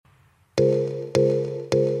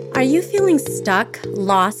Are you feeling stuck,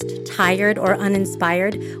 lost, tired, or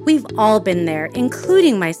uninspired? We've all been there,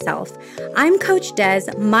 including myself. I'm Coach Des,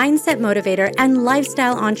 mindset motivator and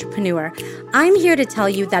lifestyle entrepreneur. I'm here to tell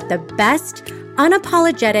you that the best,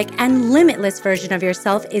 unapologetic, and limitless version of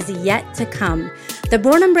yourself is yet to come. The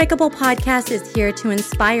Born Unbreakable podcast is here to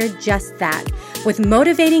inspire just that. With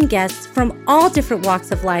motivating guests from all different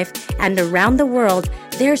walks of life and around the world,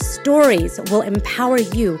 their stories will empower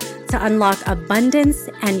you to unlock abundance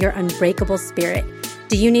and your unbreakable spirit.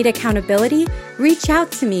 Do you need accountability? Reach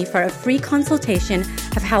out to me for a free consultation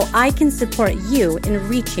of how I can support you in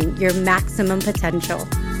reaching your maximum potential.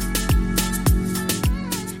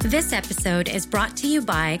 This episode is brought to you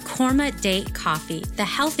by Korma Date Coffee, the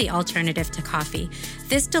healthy alternative to coffee.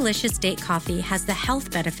 This delicious date coffee has the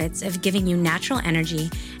health benefits of giving you natural energy,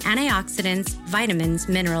 antioxidants, vitamins,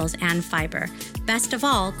 minerals, and fiber. Best of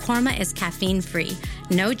all, Korma is caffeine-free,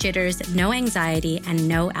 no jitters, no anxiety, and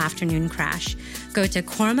no afternoon crash. Go to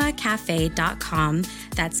kormacafe.com,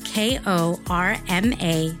 that's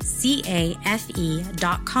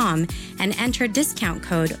KORMACAFE.com, and enter discount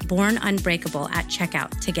code Born Unbreakable at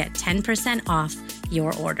checkout to get 10% off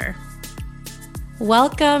your order.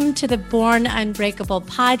 Welcome to the Born Unbreakable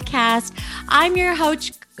podcast. I'm your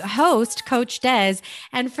host, Coach Des,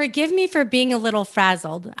 and forgive me for being a little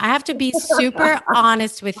frazzled. I have to be super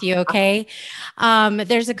honest with you, okay?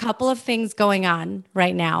 There's a couple of things going on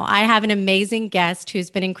right now. I have an amazing guest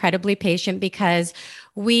who's been incredibly patient because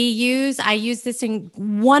I use this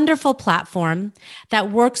wonderful platform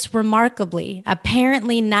that works remarkably,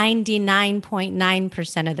 apparently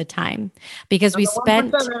 99.9% of the time, because we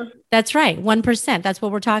spent, that's right, 1%. That's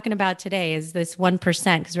what we're talking about today is this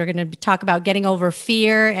 1%, because we're going to talk about getting over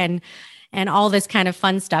fear and all this kind of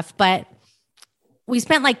fun stuff. But we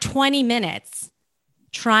spent like 20 minutes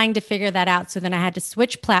trying to figure that out. So then I had to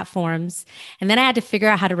switch platforms and then I had to figure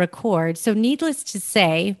out how to record. So needless to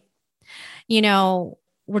say,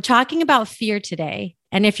 we're talking about fear today.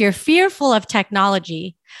 And if you're fearful of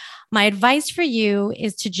technology, my advice for you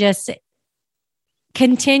is to just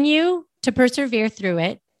continue to persevere through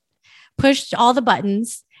it, push all the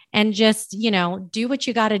buttons, and just, do what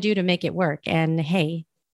you got to do to make it work. And hey,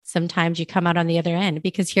 sometimes you come out on the other end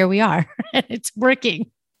because here we are and it's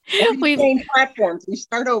working. We change platforms. We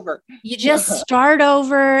start over. You just start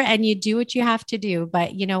over and you do what you have to do.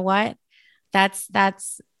 But you know what?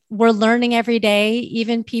 We're learning every day.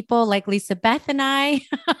 Even people like Lisa Beth and I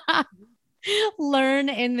learn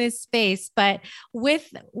in this space. But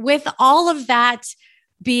with all of that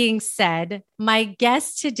being said, my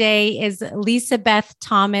guest today is Lisa Beth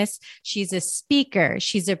Thomas. She's a speaker.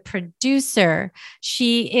 She's a producer.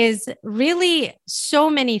 She is really so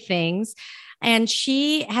many things. And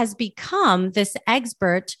she has become this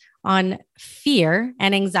expert on fear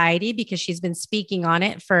and anxiety because she's been speaking on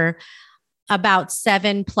it for about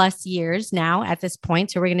 7+ years now at this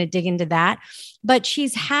point. So we're going to dig into that. But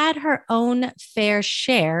she's had her own fair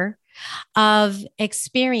share of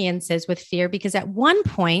experiences with fear because at one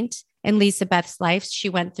point in Lisa Beth's life, she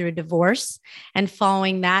went through a divorce. And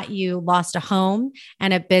following that, you lost a home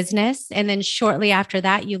and a business. And then shortly after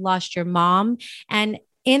that, you lost your mom. And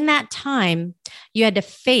in that time, you had to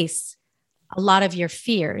face a lot of your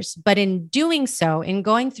fears. But in doing so, in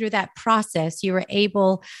going through that process, you were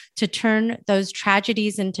able to turn those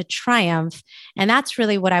tragedies into triumph. And that's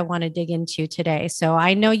really what I want to dig into today. So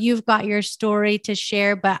I know you've got your story to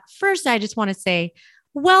share, but first I just want to say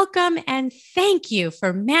welcome and thank you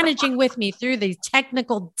for managing with me through these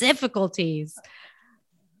technical difficulties.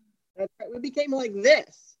 We became like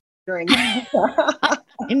this. During I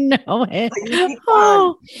know it.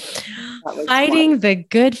 Oh, fighting the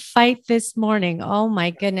good fight this morning. Oh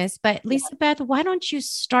my goodness. But Lisa Beth, why don't you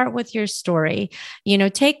start with your story?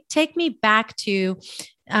 Take me back to,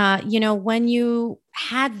 when you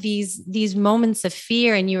had these moments of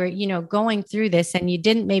fear and you were, going through this and you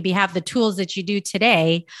didn't maybe have the tools that you do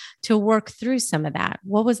today to work through some of that.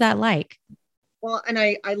 What was that like? Well, and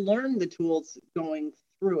I learned the tools going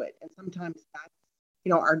through it. And sometimes that's,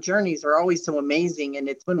 our journeys are always so amazing. And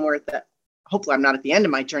it's when we're at hopefully I'm not at the end of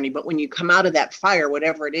my journey, but when you come out of that fire,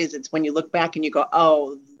 whatever it is, it's when you look back and you go,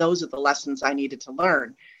 oh, those are the lessons I needed to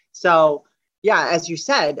learn. So yeah, as you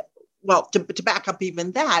said, well, to back up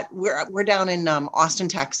even that, we're down in Austin,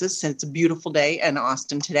 Texas, and it's a beautiful day in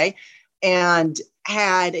Austin today, and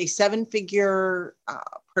had a 7-figure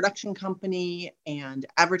production company and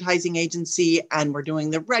advertising agency, and we're doing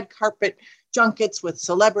the red carpet junkets with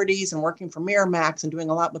celebrities and working for Miramax and doing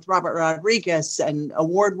a lot with Robert Rodriguez and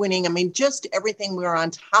award-winning. I mean, just everything. We were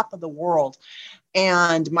on top of the world.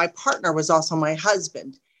 And my partner was also my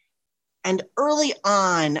husband. And early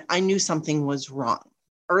on, I knew something was wrong.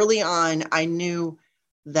 Early on, I knew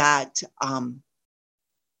that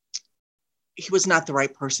he was not the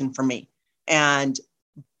right person for me.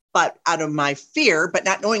 But out of my fear, but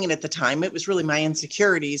not knowing it at the time, it was really my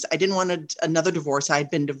insecurities. I didn't want another divorce. I had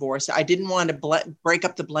been divorced. I didn't want to break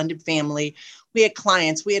up the blended family. We had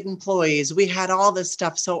clients, we had employees, we had all this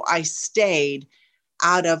stuff. So I stayed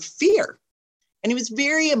out of fear. And he was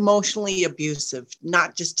very emotionally abusive,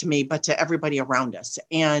 not just to me, but to everybody around us.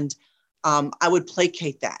 And I would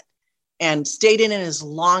placate that and stayed in it as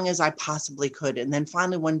long as I possibly could. And then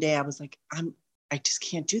finally one day I was like, I just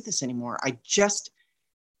can't do this anymore.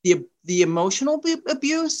 The emotional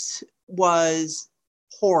abuse was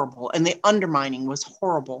horrible and the undermining was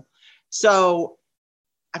horrible. So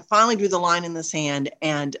I finally drew the line in the sand,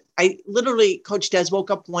 and I literally, Coach Des, woke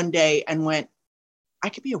up one day and went, I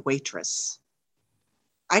could be a waitress.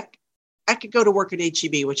 I could go to work at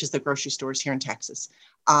HEB, which is the grocery stores here in Texas.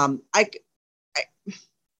 I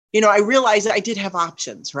realized that I did have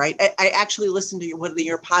options, right? I actually listened to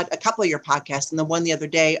a couple of your podcasts, and the one the other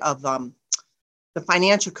day of the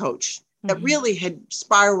financial coach that really had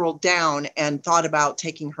spiraled down and thought about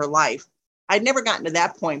taking her life. I'd never gotten to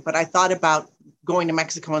that point, but I thought about going to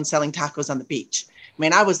Mexico and selling tacos on the beach. I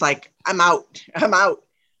mean, I was like, I'm out.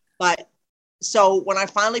 But so when I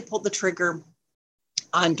finally pulled the trigger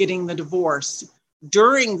on getting the divorce,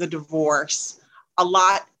 during the divorce, a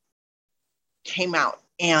lot came out,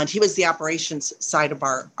 and he was the operations side of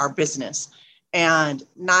our business. And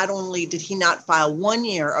not only did he not file 1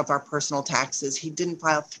 year of our personal taxes, he didn't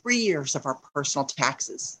file 3 years of our personal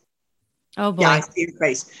taxes. Oh boy. Yeah, I see your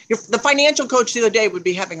face. The financial coach the other day would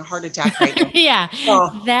be having a heart attack right now. Yeah,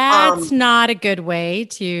 that's not a good way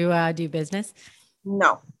to do business.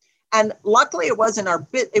 No. And luckily it wasn't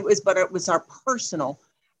it was our personal.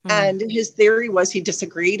 And his theory was he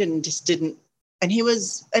disagreed and just didn't, and he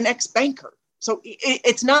was an ex-banker. So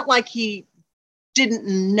it's not like he didn't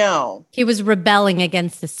know. He was rebelling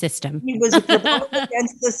against the system. He was rebelling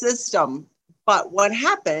against the system. But what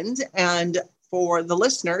happened, and for the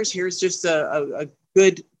listeners, here's just a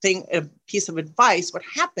good thing, a piece of advice. What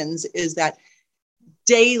happens is that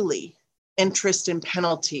daily interest and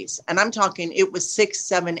penalties, and I'm talking, it was 6,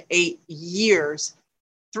 7, 8 years,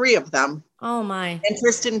 3 of them. Oh my.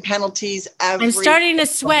 Interest and penalties. I'm starting to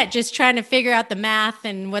sweat just trying to figure out the math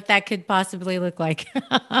and what that could possibly look like.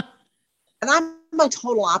 And I'm a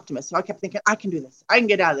total optimist. So I kept thinking, I can do this. I can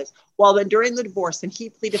get out of this. Well, then during the divorce, and he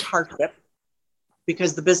pleaded hardship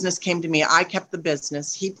because the business came to me. I kept the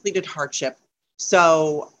business. He pleaded hardship.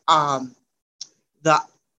 So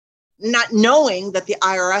not knowing that the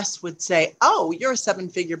IRS would say, oh, you're a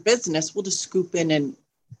 7-figure business, we'll just scoop in and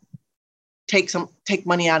take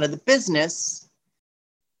money out of the business,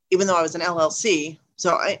 even though I was an LLC.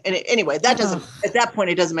 So anyway, at that point,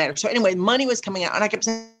 it doesn't matter. So anyway, money was coming out, and I kept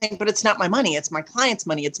saying, but it's not my money. It's my client's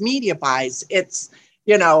money. It's media buys. It's,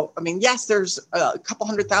 yes, there's a couple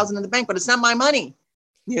 $100,000 in the bank, but it's not my money.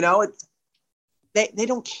 It's, they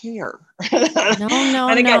don't care. No,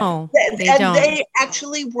 and again, no. They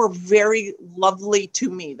actually were very lovely to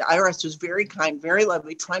me. The IRS was very kind, very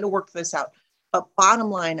lovely, trying to work this out. But bottom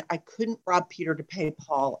line, I couldn't rob Peter to pay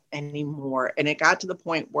Paul anymore. And it got to the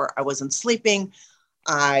point where I wasn't sleeping.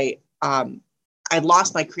 I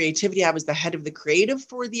lost my creativity. I was the head of the creative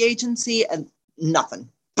for the agency, and nothing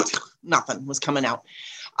was coming out.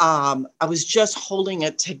 I was just holding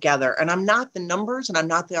it together, and I'm not the numbers and I'm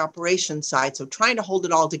not the operations side. So trying to hold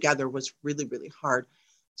it all together was really, really hard.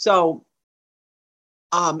 So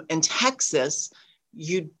in Texas,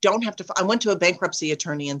 you don't have to, I went to a bankruptcy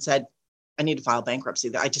attorney and said, I need to file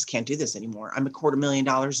bankruptcy. I just can't do this anymore. I'm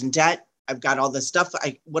 $250,000 in debt. I've got all this stuff.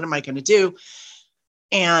 What am I going to do?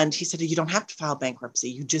 And he said, you don't have to file bankruptcy.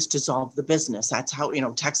 You just dissolve the business. That's how,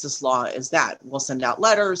 Texas law is that. We'll send out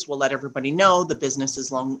letters. We'll let everybody know the business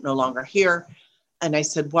is no longer here. And I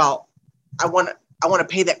said, well, I want to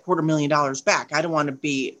pay that $250,000 back. I don't want to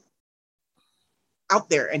be out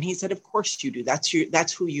there. And he said, of course you do.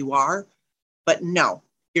 That's who you are. But no,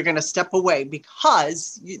 you're going to step away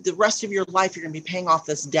because the rest of your life, you're going to be paying off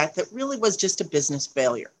this debt that really was just a business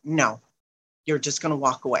failure. No, you're just going to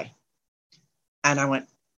walk away. And I went,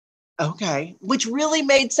 okay, which really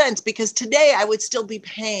made sense because today I would still be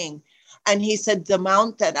paying. And he said the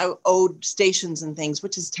amount that I owed stations and things,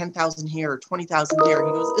 which is 10,000 here or 20,000 there,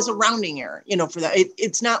 he goes, is a rounding error, for that.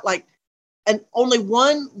 It's not like, and only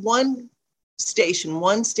one station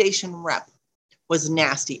rep was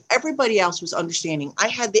nasty. Everybody else was understanding. I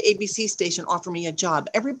had the ABC station offer me a job.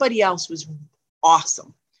 Everybody else was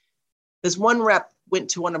awesome. This one rep went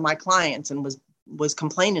to one of my clients and was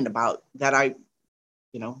complaining about that I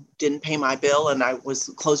didn't pay my bill and I was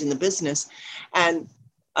closing the business. And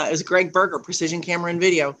it was Greg Berger, Precision Camera and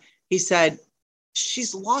Video. He said,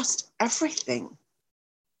 she's lost everything.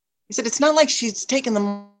 He said, it's not like she's taking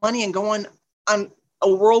the money and going on a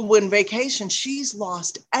whirlwind vacation. She's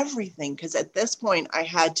lost everything. Because at this point, I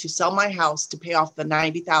had to sell my house to pay off the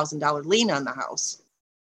 $90,000 lien on the house.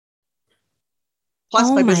 Plus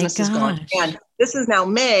my business is gone. And this is now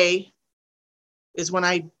May is when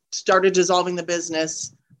I started dissolving the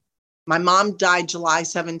business. My mom died July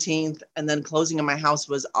 17th, and then closing of my house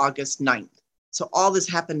was August 9th. So all this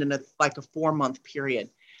happened in a 4-month period.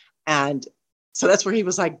 And so that's where he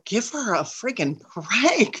was like, give her a freaking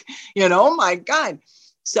break, my God.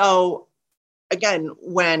 So again,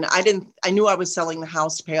 when I knew I was selling the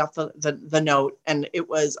house to pay off the note, and it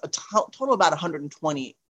was a total about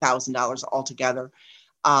 $120,000 altogether.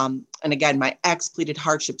 And again, my ex pleaded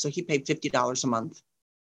hardship. So he paid $50 a month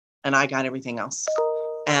and I got everything else.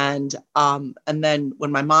 And then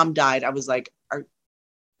when my mom died, I was like, are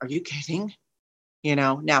you kidding?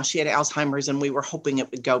 Now she had Alzheimer's and we were hoping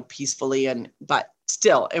it would go peacefully. But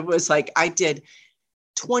still, it was like, I did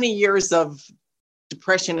 20 years of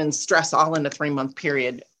depression and stress all in a 3-month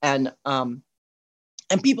period. And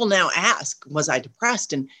people now ask, was I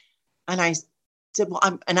depressed? And I said, well,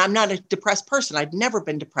 I'm not a depressed person. I'd never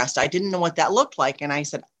been depressed. I didn't know what that looked like. And I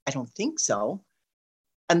said, I don't think so.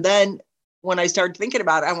 And then when I started thinking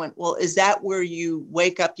about it, I went, well, is that where you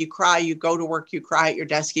wake up, you cry, you go to work, you cry at your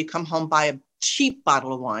desk, you come home, buy a cheap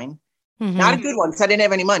bottle of wine, not a good one, because I didn't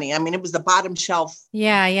have any money. I mean, it was the bottom shelf.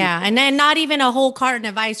 Yeah. And then not even a whole carton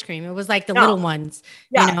of ice cream. It was like the little ones,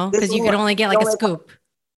 because you could only get like a scoop.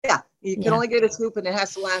 Yeah, you can only get a scoop and it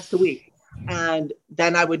has to last a week. And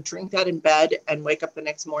then I would drink that in bed and wake up the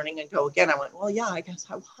next morning and go again. I went, well, yeah, I guess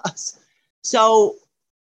I was. So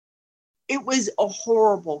it was a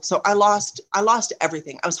horrible. So I lost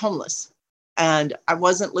everything. I was homeless and I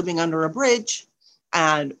wasn't living under a bridge.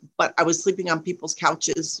 But I was sleeping on people's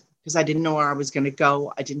couches because I didn't know where I was going to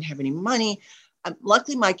go. I didn't have any money.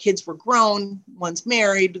 Luckily, my kids were grown. One's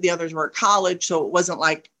married. The others were at college. So it wasn't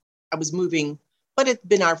like I was moving, but it's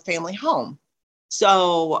been our family home.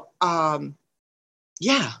 So,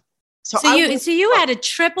 yeah. So you had a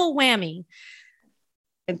triple whammy.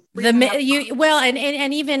 And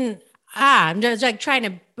even I'm just like trying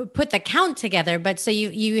to put the count together. But so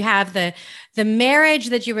you have the marriage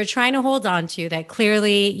that you were trying to hold on to that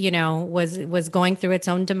clearly, was going through its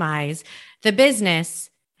own demise, the business,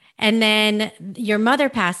 and then your mother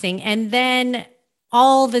passing, and then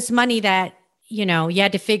all this money that, you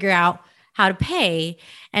had to figure out how to pay.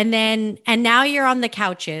 And now you're on the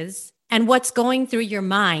couches, and what's going through your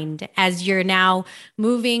mind as you're now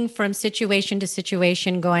moving from situation to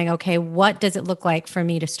situation going, okay, what does it look like for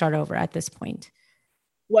me to start over at this point?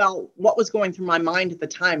 Well, what was going through my mind at the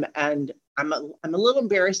time, and I'm a little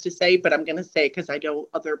embarrassed to say, but I'm going to say, because I know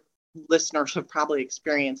other listeners have probably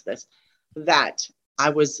experienced this, that I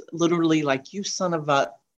was literally like, you son of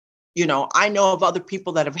a, I know of other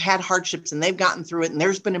people that have had hardships and they've gotten through it and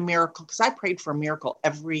there's been a miracle, because I prayed for a miracle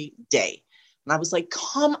every day. And I was like,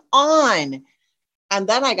 come on. And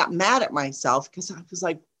then I got mad at myself because I was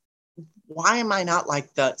like, why am I not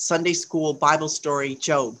like the Sunday school Bible story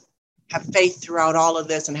Job? Have faith throughout all of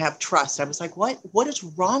this and have trust. I was like, what is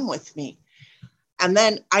wrong with me? And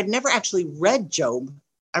then I'd never actually read Job.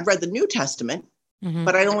 I've read the New Testament,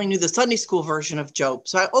 but I only knew the Sunday school version of Job.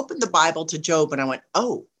 So I opened the Bible to Job and I went,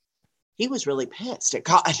 oh, he was really pissed at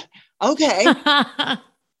God. Okay.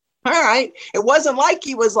 All right. It wasn't like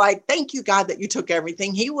he was like, thank you, God, that you took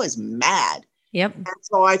everything. He was mad. Yep. And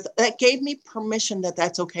so that gave me permission that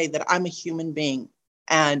that's okay, that I'm a human being.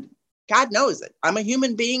 And God knows it. I'm a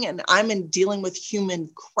human being and I'm dealing with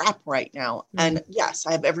human crap right now. And yes,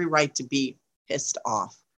 I have every right to be pissed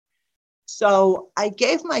off. So I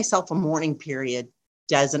gave myself a mourning period,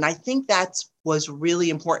 Des, and I think that was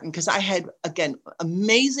really important because I had, again,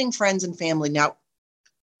 amazing friends and family. Now,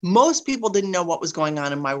 most people didn't know what was going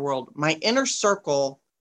on in my world. My inner circle,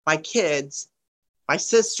 my kids, my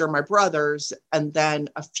sister, my brothers, and then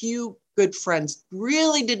a few good friends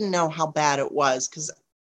really didn't know how bad it was because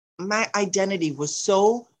my identity was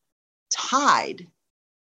so tied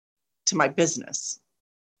to my business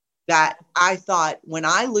that I thought, when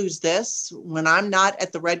I lose this, when I'm not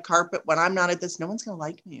at the red carpet, when I'm not at this, no one's going to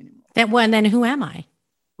like me anymore. Then who am I?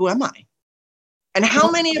 Who am I? And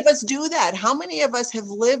how many of us do that? How many of us have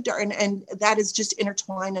lived and that is just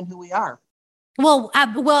intertwined in who we are? Well,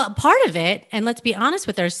 part of it, and let's be honest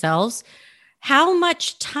with ourselves, how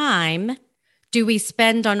much time do we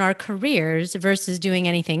spend on our careers versus doing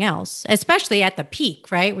anything else, especially at the peak,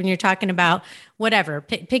 right? When you're talking about whatever,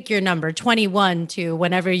 pick your number, 21 to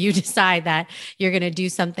whenever you decide that you're going to do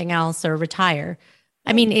something else or retire.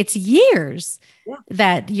 I mean, it's years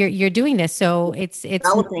that you're doing this. So it's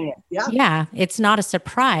developing it. yeah, it's not a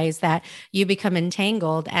surprise that you become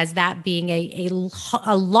entangled as that being a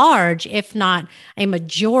large, if not a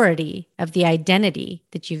majority of the identity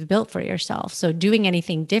that you've built for yourself. So doing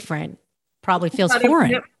anything different probably feels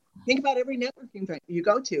foreign. Think about every networking event you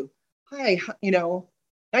go to. Hi,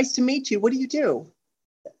 nice to meet you. What do you do?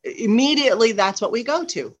 Immediately, that's what we go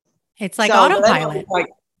to. It's like autopilot.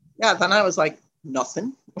 Then I was like,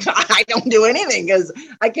 nothing. I don't do anything because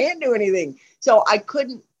I can't do anything. So I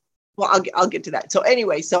couldn't. Well, I'll get to that. So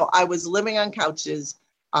anyway, so I was living on couches.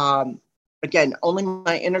 Again, only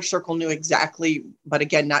my inner circle knew exactly, but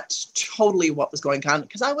again, not totally what was going on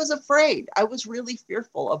because I was afraid. I was really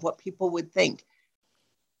fearful of what people would think.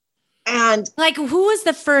 And like, who was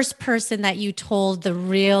the first person that you told the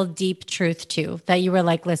real deep truth to, that you were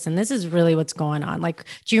like, listen, this is really what's going on? Like,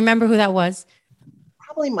 do you remember who that was?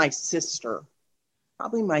 Probably my sister.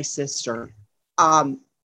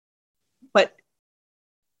 But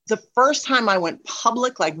the first time I went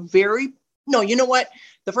public, you know what?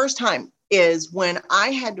 The first time is when I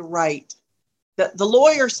had to write, the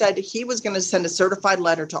lawyer said he was going to send a certified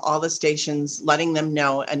letter to all the stations, letting them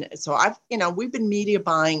know. And so we've been media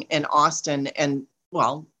buying in Austin and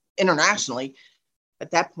internationally at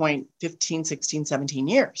that point, 15, 16, 17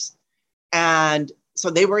 years. And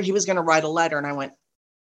so he was going to write a letter. And I went,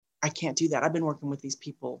 I can't do that. I've been working with these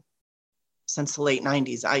people since the late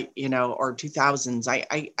 90s, or 2000s.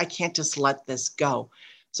 I can't just let this go.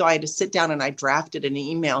 So I had to sit down and I drafted an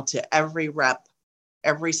email to every rep,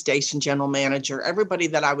 every station general manager, everybody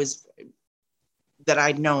that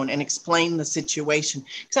I'd known, and explain the situation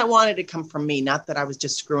because I wanted to come from me, not that I was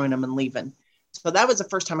just screwing them and leaving. So that was the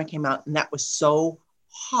first time I came out, and that was so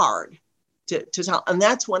hard to tell. And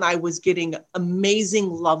that's when I was getting amazing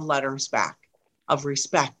love letters back of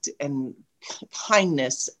respect and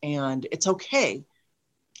kindness, and it's okay.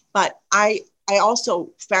 But I also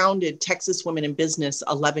founded Texas Women in Business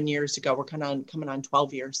 11 years ago. We're coming on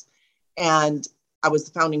 12 years. And I was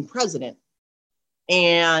the founding president.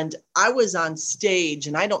 And I was on stage,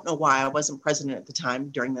 and I don't know why I wasn't president at the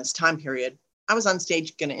time during this time period. I was on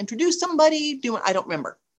stage going to introduce somebody, I don't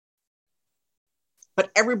remember. But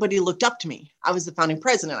everybody looked up to me. I was the founding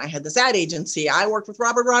president. I had this ad agency. I worked with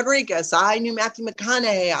Robert Rodriguez. I knew Matthew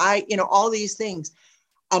McConaughey. All these things.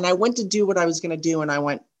 And I went to do what I was going to do. And I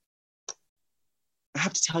went, I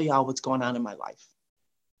have to tell you all what's going on in my life.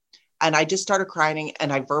 And I just started crying,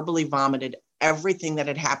 and I verbally vomited everything that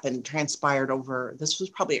had happened, transpired over, this was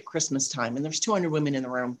probably at Christmas time, and there's 200 women in the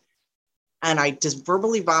room. And I just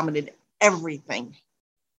verbally vomited everything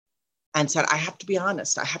and said, I have to be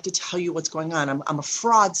honest. I have to tell you what's going on. I'm a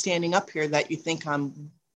fraud standing up here that you think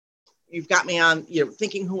you've got me on,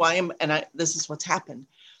 thinking who I am. And this is what's happened.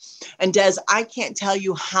 And Des, I can't tell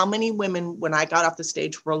you how many women, when I got off the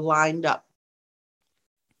stage, were lined up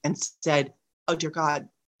and said, oh dear God,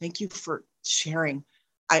 thank you for sharing.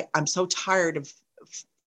 I'm so tired of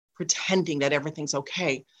pretending that everything's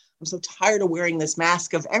okay. I'm so tired of wearing this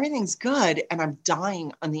mask of everything's good, and I'm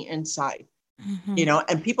dying on the inside. Mm-hmm.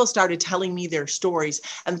 And people started telling me their stories.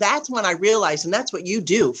 And that's when I realized, and that's what you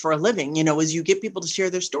do for a living, is you get people to share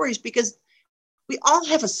their stories, because we all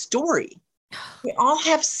have a story. We all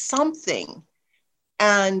have something.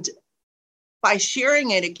 And by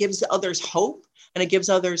sharing it, it gives others hope, and it gives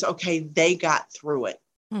others, okay, they got through it.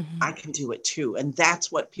 Mm-hmm. I can do it too. And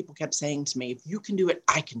that's what people kept saying to me. If you can do it,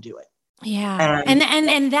 I can do it. Yeah. And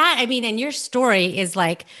that, and your story is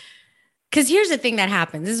like, because here's the thing that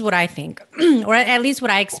happens. This is what I think, or at least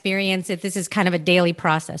what I experience. If this is kind of a daily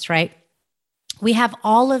process, right? We have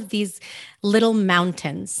all of these little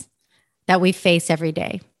mountains that we face every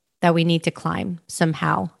day that we need to climb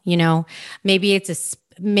somehow. Maybe it's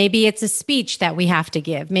a speech that we have to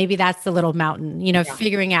give. Maybe that's the little mountain,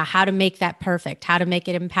 figuring out how to make that perfect, how to make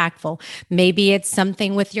it impactful. Maybe it's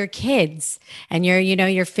something with your kids, and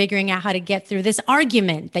you're figuring out how to get through this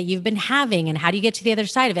argument that you've been having, and how do you get to the other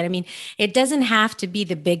side of it? It doesn't have to be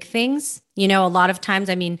the big things. A lot of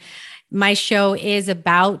times, my show is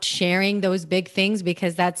about sharing those big things,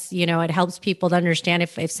 because that's, it helps people to understand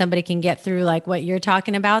if somebody can get through like what you're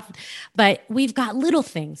talking about. But we've got little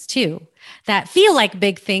things too that feel like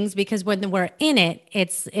big things, because when we're in it,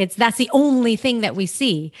 that's the only thing that we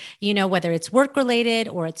see, whether it's work related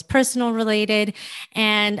or it's personal related.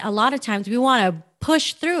 And a lot of times we want to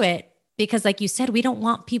push through it because like you said, we don't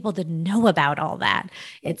want people to know about all that.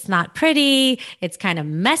 It's not pretty. It's kind of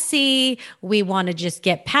messy. We want to just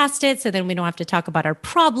get past it. So then we don't have to talk about our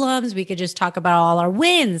problems. We could just talk about all our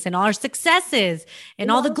wins and all our successes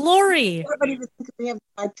and all the glory. Everybody just thinks we have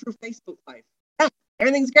our true Facebook life. Yeah,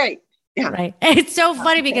 everything's great. Yeah. Right. It's so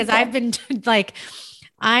funny because I've been like,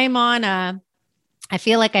 I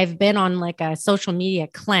feel like I've been on like a social media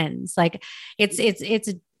cleanse. Like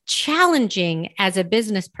it's challenging as a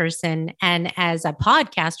business person and as a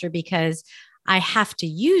podcaster because I have to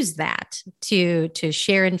use that to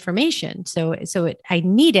share information. I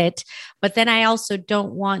need it, but then I also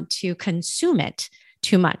don't want to consume it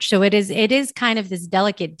too much. So it is kind of this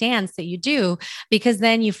delicate dance that you do, because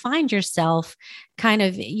then you find yourself kind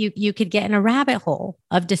of, you could get in a rabbit hole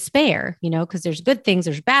of despair, because there's good things,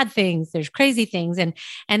 there's bad things, there's crazy things. And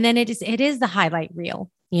then it is the highlight reel,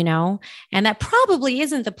 and that probably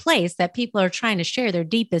isn't the place that people are trying to share their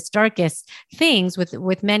deepest, darkest things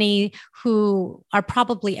with many who are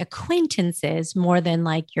probably acquaintances more than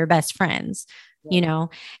like your best friends,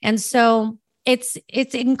 and so it's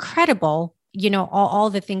incredible, all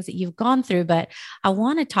the things that you've gone through. But I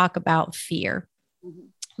want to talk about fear,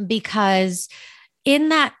 because in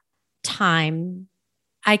that time,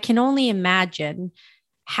 I can only imagine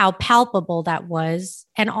how palpable that was,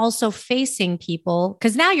 and also facing people,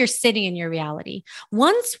 because now you're sitting in your reality.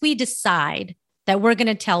 Once we decide that we're going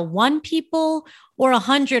to tell one people or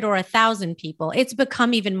 100 or 1,000 people, it's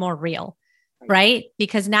become even more real, right?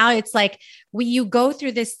 Because now it's like you go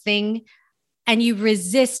through this thing and you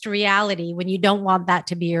resist reality when you don't want that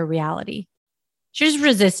to be your reality. You're just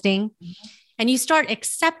resisting, and you start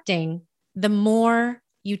accepting the more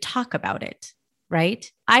you talk about it, right?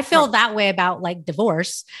 I feel that way about like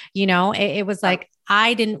divorce. It was like,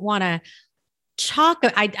 I didn't want to talk.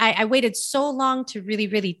 I waited so long to really,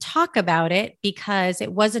 really talk about it, because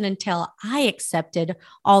it wasn't until I accepted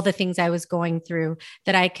all the things I was going through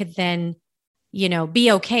that I could then,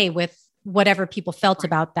 be okay with whatever people felt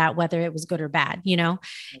about that, whether it was good or bad,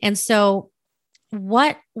 And so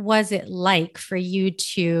what was it like for you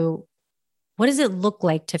what does it look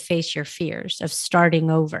like to face your fears of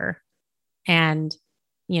starting over? And,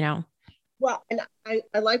 Well, and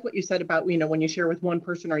I like what you said about, when you share with one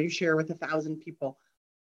person or you share with 1,000 people.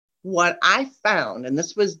 What I found, and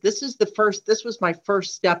this was my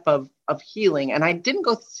first step of healing. And I didn't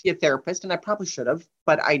go see a therapist, and I probably should have,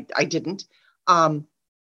 but I didn't.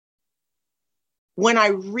 When I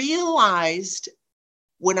realized,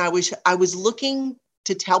 when I was looking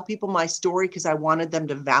to tell people my story because I wanted them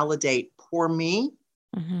to validate poor me.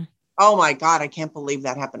 Mm-hmm. Oh my God, I can't believe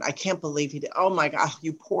that happened. I can't believe he did. Oh my God,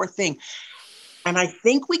 you poor thing. And I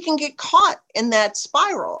think we can get caught in that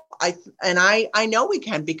spiral. I know we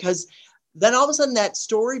can, because then all of a sudden that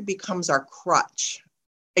story becomes our crutch.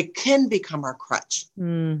 It can become our crutch.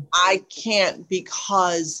 I can't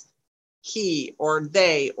because he or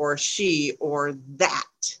they or she or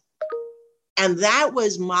that. And that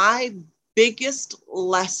was my biggest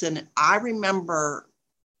lesson. I remember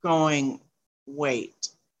going, wait,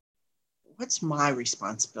 what's my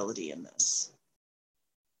responsibility in this?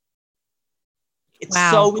 It's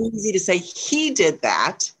so easy to say he did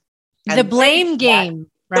that. The blame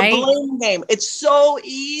game, right? The blame game. It's so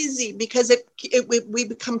easy because we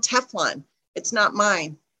become Teflon. It's not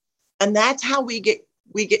mine. And that's how we get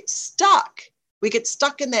stuck. We get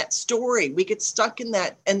stuck in that story. We get stuck in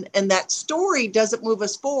that, and that story doesn't move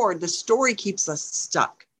us forward. The story keeps us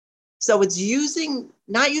stuck. So it's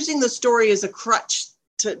not using the story as a crutch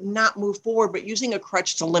to not move forward, but using a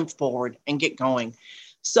crutch to limp forward and get going.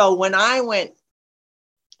 So when I went,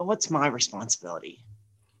 what's my responsibility?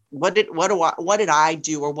 What did I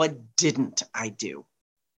do, or what didn't I do?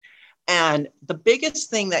 And the biggest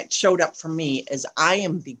thing that showed up for me is I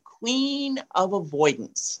am the queen of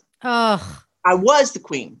avoidance. Oh, I was the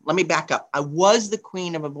queen. Let me back up. I was the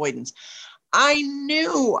queen of avoidance. I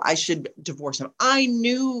knew I should divorce him. I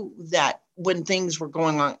knew that when things were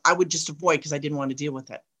going on, I would just avoid because I didn't want to deal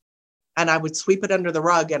with it. And I would sweep it under the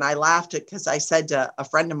rug. And I laughed because I said to a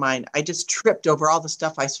friend of mine, I just tripped over all the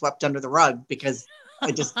stuff I swept under the rug because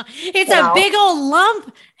I just, it's a big old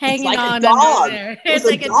lump hanging like on under there. It's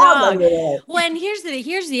like a dog. Well, and here's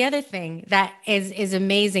the other thing that is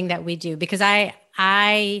amazing that we do, because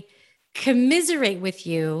I commiserate with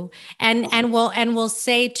you and will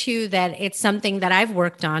say too that it's something that I've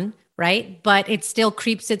worked on, right? But it still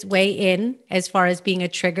creeps its way in as far as being a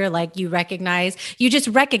trigger. Like you just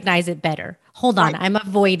recognize it better. Hold on, right. I'm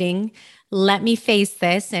avoiding. Let me face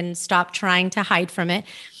this and stop trying to hide from it.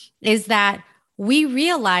 Is that we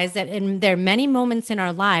realize that there are many moments in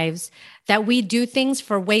our lives that we do things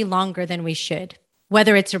for way longer than we should.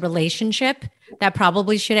 whether it's a relationship that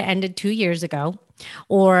probably should have ended 2 years ago,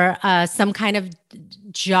 or some kind of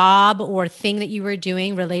job or thing that you were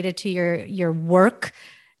doing related to your work,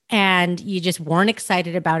 and you just weren't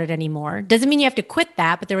excited about it anymore. Doesn't mean you have to quit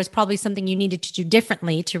that, but there was probably something you needed to do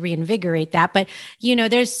differently to reinvigorate that. But,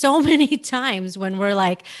 there's so many times when we're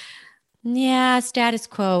like, yeah, status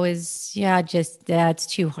quo is, it's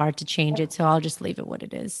too hard to change it. So I'll just leave it what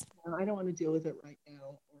it is. I don't want to deal with it right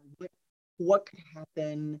now. Or what could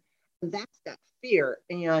happen? And that's that fear.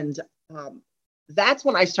 And that's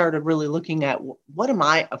when I started really looking at what am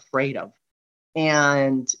I afraid of?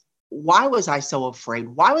 And why was I so afraid?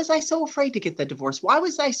 Why was I so afraid to get the divorce? Why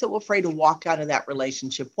was I so afraid to walk out of that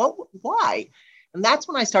relationship? Why? And that's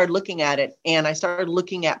when I started looking at it, and I started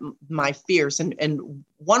looking at my fears. And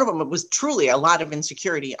one of them was truly a lot of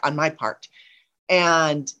insecurity on my part.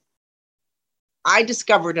 And I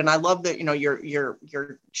discovered, and I love that,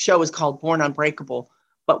 your show is called Born Unbreakable,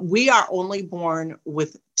 but we are only born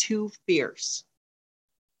with two fears.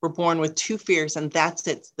 We're born with two fears, and that's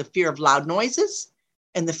it. The fear of loud noises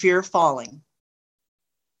and the fear of falling.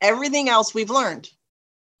 Everything else we've learned.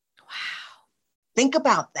 Wow. Think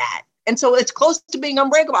about that. And so it's close to being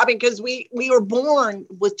unbreakable. I mean, because we were born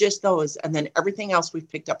with just those. And then everything else we've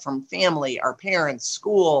picked up from family, our parents,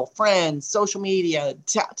 school, friends, social media,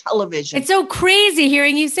 television. It's so crazy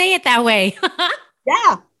hearing you say it that way.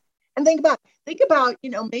 Yeah. And think about,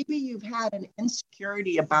 maybe you've had an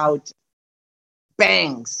insecurity about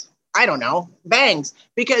bangs. I don't know, bangs,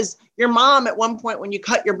 because your mom at one point when you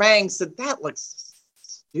cut your bangs said that looks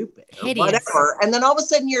stupid or whatever. And then all of a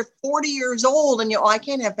sudden you're 40 years old and I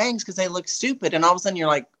can't have bangs because they look stupid. And all of a sudden you're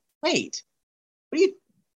like, wait,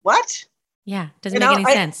 what? Yeah. Doesn't make any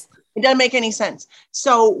sense. It doesn't make any sense.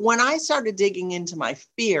 So when I started digging into my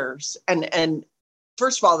fears and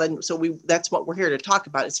first of all, that's what we're here to talk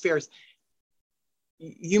about is fears.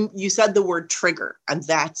 You said the word trigger, and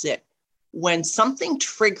that's it. When something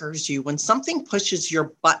triggers you, when something pushes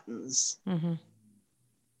your buttons, mm-hmm.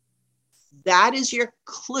 that is your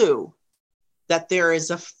clue that there is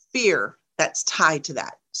a fear that's tied to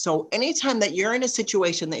that. So anytime that you're in a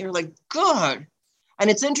situation that you're like, God, and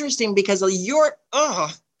it's interesting because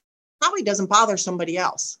probably doesn't bother somebody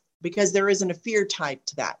else because there isn't a fear tied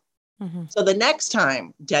to that. Mm-hmm. So the next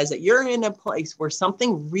time, Des, that you're in a place where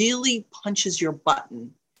something really punches your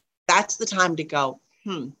button, that's the time to go,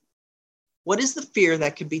 what is the fear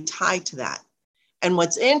that could be tied to that? And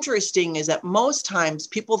what's interesting is that most times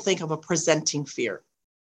people think of a presenting fear,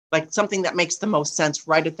 like something that makes the most sense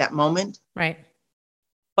right at that moment. Right.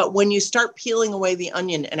 But when you start peeling away the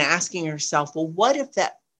onion and asking yourself, well, what if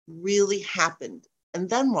that really happened? And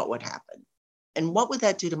then what would happen? And what would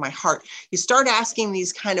that do to my heart? You start asking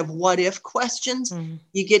these kind of what if questions, mm-hmm.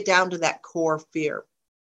 you get down to that core fear.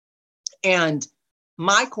 And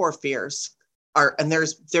my core fears are, and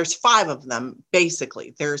there's 5 of them,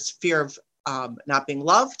 basically. There's fear of not being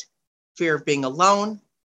loved, fear of being alone,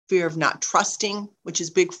 fear of not trusting, which is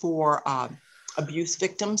big for abuse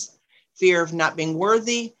victims, fear of not being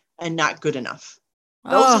worthy, and not good enough.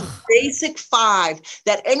 Those are the basic 5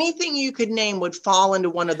 that anything you could name would fall into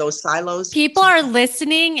one of those silos. People are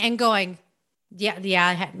listening and going, yeah,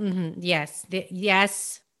 mm-hmm, yes,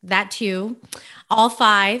 yes, that too. All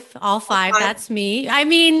five, that's me. I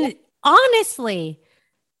mean, honestly.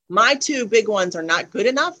 My 2 big ones are not good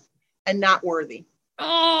enough and not worthy.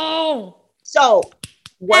 Oh. So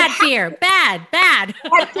bad fear. Bad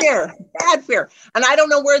fear. And I don't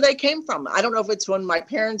know where they came from. I don't know if it's when my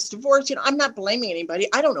parents divorced. I'm not blaming anybody.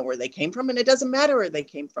 I don't know where they came from, and it doesn't matter where they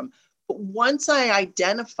came from. But once I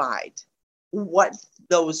identified what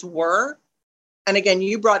those were, and again,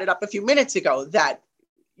 you brought it up a few minutes ago that,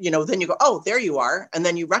 then you go, oh, there you are. And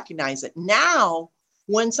then you recognize it. Now,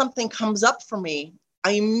 when something comes up for me,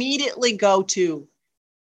 I immediately go to,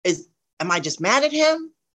 am I just mad at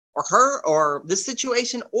him? Or her, or this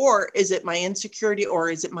situation, or is it my insecurity, or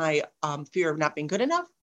is it my fear of not being good enough,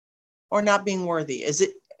 or not being worthy? Is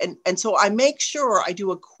it? And so I make sure I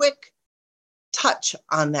do a quick touch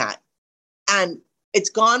on that, and it's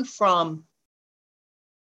gone from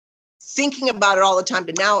thinking about it all the time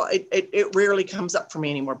to now it rarely comes up for me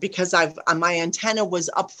anymore because my antenna was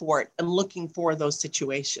up for it and looking for those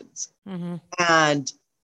situations. Mm-hmm. And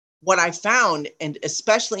what I found, and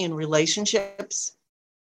especially in relationships,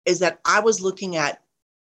 is that I was looking at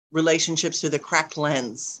relationships through the cracked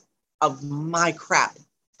lens of my crap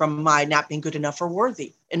from my not being good enough or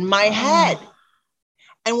worthy in my head.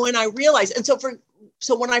 And when I realized, and so for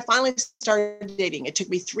so when I finally started dating, it took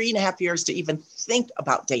me 3.5 years to even think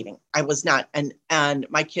about dating. I was not. And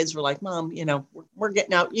my kids were like, Mom, we're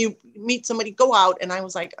getting out. You meet somebody, go out. And I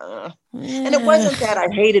was like, and it wasn't that I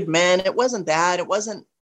hated men. It wasn't that. It wasn't,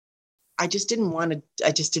 I just didn't want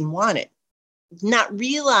it. Not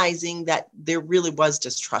realizing that there really was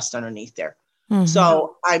distrust underneath there. Mm-hmm.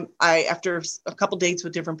 So I, after a couple dates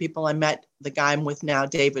with different people, I met the guy I'm with now,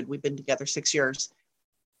 David. We've been together 6 years.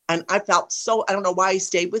 And I felt I don't know why he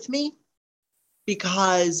stayed with me,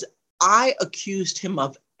 because I accused him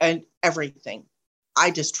of everything. I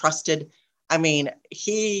distrusted. I mean,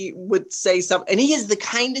 he would say something, and he is the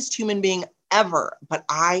kindest human being ever, but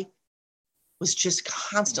I was just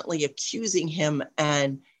constantly accusing him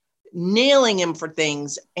and nailing him for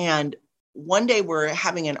things. And one day we're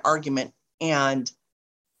having an argument, and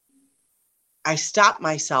I stopped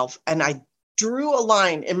myself and I drew a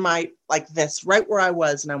line in like this, right where I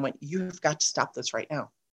was. And I went, you've got to stop this right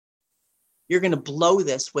now. You're going to blow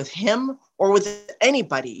this with him or with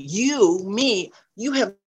anybody. You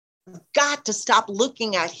have got to stop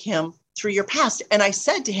looking at him through your past. And I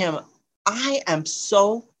said to him, I am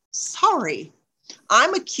so sorry.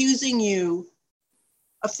 I'm accusing you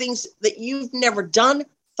of things that you've never done,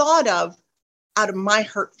 thought of, out of my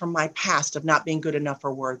hurt from my past of not being good enough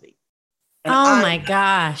or worthy. And my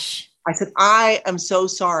gosh. I said, I am so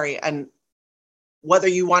sorry. And whether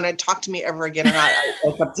you want to talk to me ever again or not,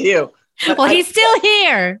 it's up to you. But he's still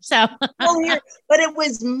here. So but it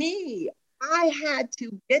was me. I had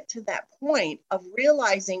to get to that point of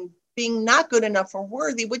realizing being not good enough or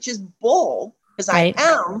worthy, which is bull, because right.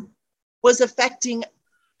 I am, was affecting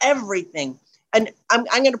everything. And I'm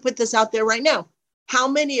going to put this out there right now. How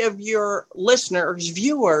many of your listeners,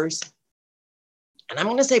 viewers, and I'm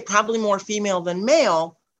going to say probably more female than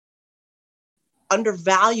male,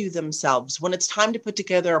 undervalue themselves when it's time to put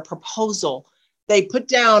together a proposal? They put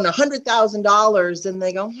down $100,000 and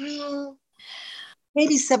they go, well,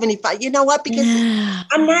 maybe 75. You know what? Because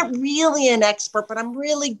I'm not really an expert, but I'm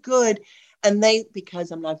really good. And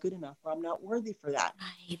because I'm not good enough or I'm not worthy for that.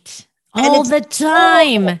 Right. All the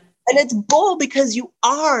time. Bull. And it's bull, because you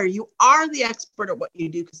are the expert at what you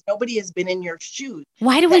do, because nobody has been in your shoes.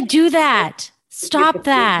 Why do we do that? Stop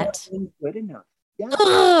that. Good enough. Yeah.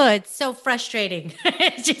 Oh, it's so frustrating.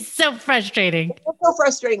 It's just so frustrating. It's so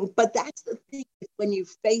frustrating. But that's the thing. It's when you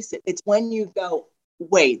face it. It's when you go,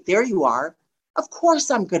 wait, there you are. Of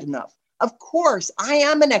course I'm good enough. Of course I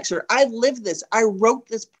am an expert. I lived this. I wrote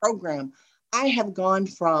this program. I have gone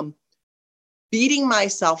from beating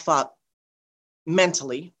myself up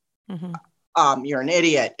mentally. Mm-hmm. You're an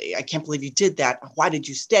idiot. I can't believe you did that. Why did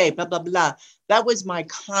you stay? Blah, blah, blah. That was my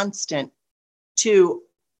constant to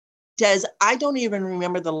Des. I don't even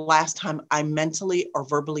remember the last time I mentally or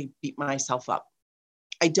verbally beat myself up.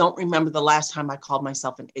 I don't remember the last time I called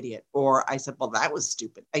myself an idiot or I said, well, that was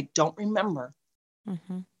stupid. I don't remember.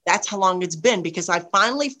 Mm-hmm. That's how long it's been, because I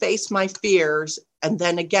finally faced my fears. And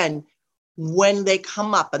then again, when they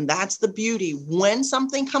come up, and that's the beauty, when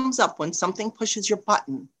something comes up, when something pushes your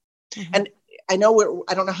button. Mm-hmm. And I know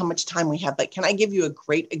I don't know how much time we have, but can I give you a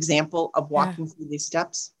great example of walking through these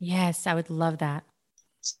steps? Yes, I would love that.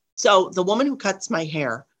 So the woman who cuts my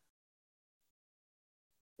hair,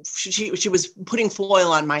 she was putting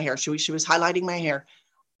foil on my hair. She was highlighting my hair,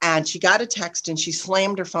 and she got a text and she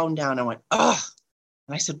slammed her phone down and went, ugh.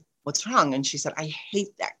 And I said, what's wrong? And she said, I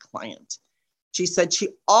hate that client. She said she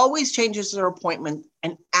always changes her appointment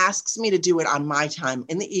and asks me to do it on my time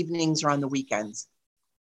in the evenings or on the weekends.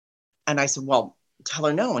 And I said, well, tell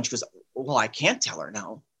her no. And she goes, well, I can't tell her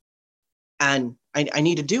no. And I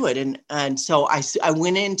need to do it. And so I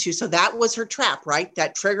went into, so that was her trap, right?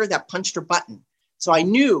 That trigger that punched her button. So I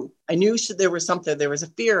knew there was something, there was a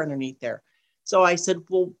fear underneath there. So I said,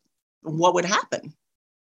 well, what would happen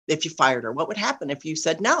if you fired her? What would happen if you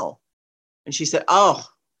said no? And she said, oh,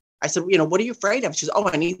 I said, what are you afraid of? She said, oh,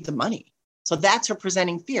 I need the money. So that's her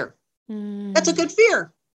presenting fear. That's a good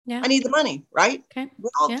fear. Yeah. I need the money, right? Okay. We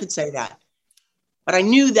all could say that. But I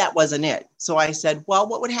knew that wasn't it. So I said, well,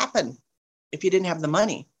 what would happen if you didn't have the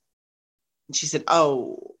money? And she said,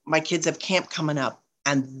 oh, my kids have camp coming up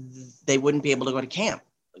and they wouldn't be able to go to camp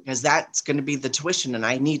because that's going to be the tuition and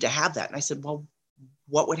I need to have that. And I said, well,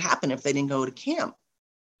 what would happen if they didn't go to camp?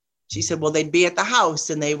 She said, well, they'd be at the house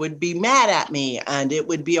and they would be mad at me and it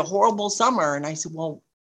would be a horrible summer. And I said, well,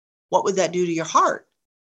 what would that do to your heart?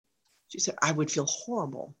 She said, I would feel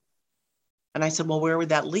horrible. And I said, well, where would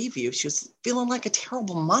that leave you? She was feeling like a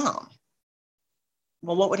terrible mom.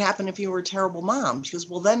 Well, what would happen if you were a terrible mom? She goes,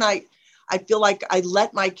 well, then I feel like I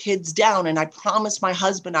let my kids down and I promised my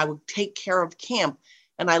husband I would take care of camp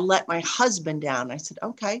and I let my husband down. I said,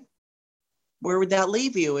 okay. where would that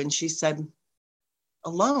leave you? And she said,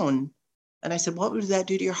 alone. And I said, what would that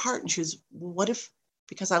do to your heart? And she was, well, what if,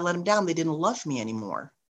 because I let them down, they didn't love me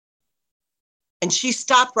anymore? And she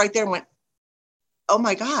stopped right there and went, oh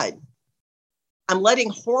my God, I'm keeping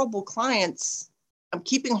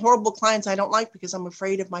horrible clients I don't like because I'm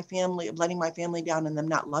afraid of letting my family down and them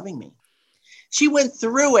not loving me. She went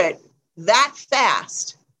through it that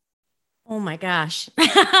fast. Oh my gosh. So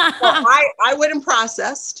I went and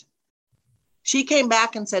processed. She came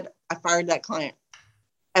back and said, I fired that client.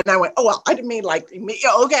 And I went, oh, well, I didn't mean like me.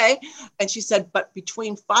 Okay. And she said, but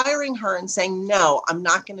between firing her and saying, no, I'm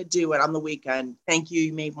not going to do it on the weekend. Thank you.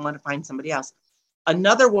 You may want to find somebody else.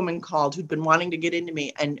 Another woman called who'd been wanting to get into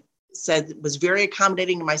me and said, was very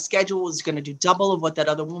accommodating to my schedule, was going to do double of what that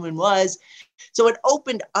other woman was. So it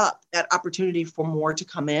opened up that opportunity for more to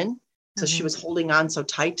come in. So she was holding on so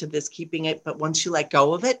tight to this, keeping it. But once she let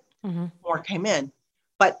go of it, more came in.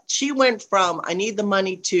 But she went from, I need the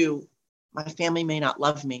money, to my family may not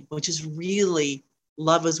love me, which is really,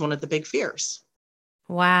 love is one of the big fears.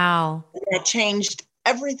 Wow. And that changed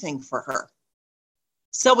everything for her.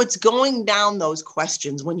 So it's going down those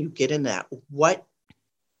questions when you get in that. What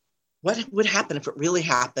would happen if it really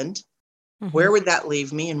happened? Where would that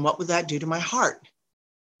leave me? And what would that do to my heart?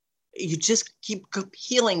 You just keep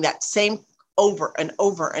healing that same over and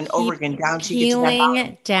over and over again down to you get to that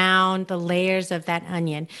peeling down the layers of that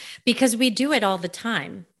onion, because we do it all the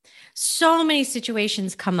time. So many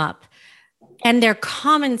situations come up, and they're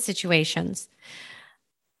common situations.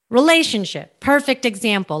 Relationship, perfect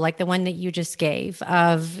example, like the one that you just gave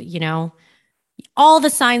of, all the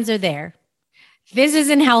signs are there. This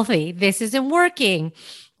isn't healthy. This isn't working.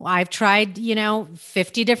 Well, I've tried,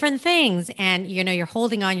 50 different things, and, you're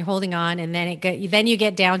holding on. And then you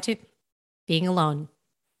get down to being alone.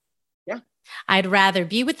 Yeah. I'd rather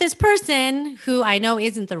be with this person who I know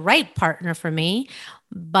isn't the right partner for me,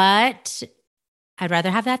 but I'd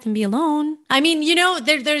rather have that than be alone. I mean,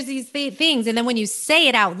 there's these things. And then when you say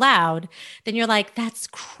it out loud, then you're like, that's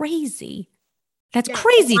crazy. That's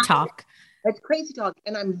crazy talk. That's crazy talk.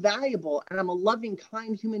 And I'm valuable and I'm a loving,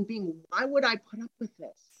 kind human being. Why would I put up with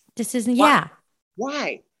this? This isn't,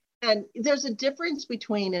 Why? And there's a difference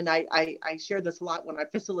between, and I share this a lot when I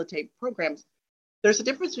facilitate programs, there's a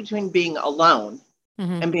difference between being alone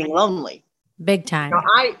and being lonely. Big time.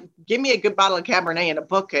 Give me a good bottle of Cabernet and a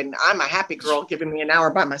book, and I'm a happy girl giving me an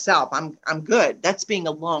hour by myself. I'm good. That's being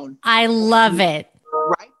alone. I love it.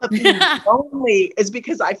 Right? But being lonely is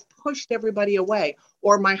because I've pushed everybody away,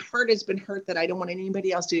 or my heart has been hurt that I don't want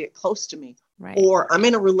anybody else to get close to me. Right. Or I'm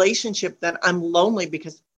in a relationship that I'm lonely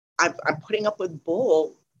because I'm putting up with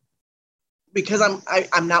bull because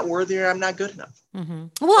I'm not worthy or I'm not good enough.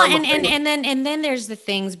 Well, and then there's the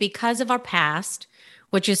things because of our past,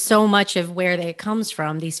 which is so much of where it comes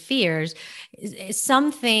from, these fears,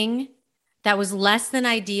 something that was less than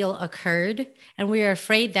ideal occurred, and we are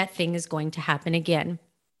afraid that thing is going to happen again.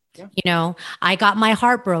 Yeah. I got my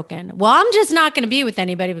heart broken. Well, I'm just not going to be with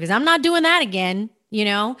anybody because I'm not doing that again.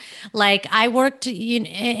 Like I worked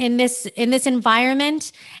in this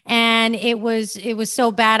environment, and it was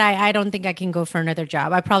so bad. I don't think I can go for another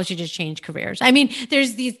job. I probably should just change careers. I mean,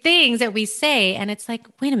 there's these things that we say, and it's like,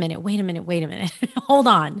 wait a minute. Hold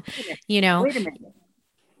on. Wait a minute.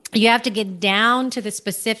 You have to get down to the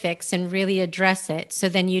specifics and really address it. So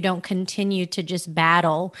then you don't continue to just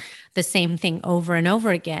battle the same thing over and over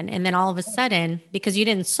again. And then all of a sudden, because you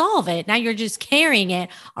didn't solve it, now you're just carrying it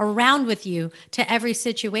around with you to every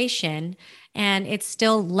situation. And it's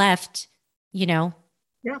still left, Yeah.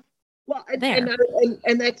 Well, there.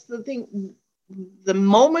 And that's the thing. The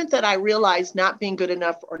moment that I realized not being good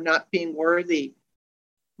enough or not being worthy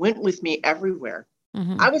went with me everywhere.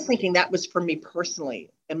 I was thinking that was for me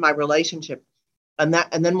personally in my relationship. And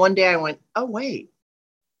then one day I went, oh, wait,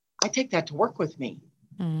 I take that to work with me.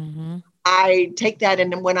 I take that.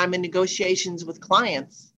 And when I'm in negotiations with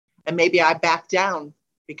clients and maybe I back down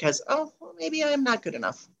because, maybe I'm not good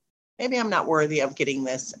enough. Maybe I'm not worthy of getting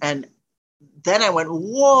this. And then I went,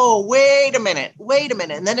 whoa, wait a minute.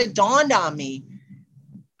 And then it dawned on me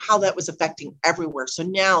how that was affecting everywhere. So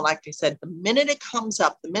now, like I said, the minute it comes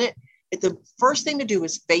up, the first thing to do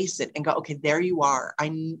is face it and go, okay, there you are.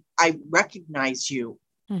 I recognize you.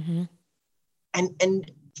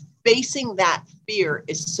 And facing that fear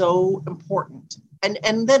is so important.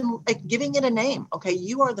 And then like giving it a name. Okay,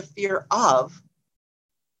 you are the fear of,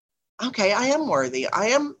 okay, I am worthy. I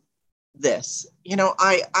am this,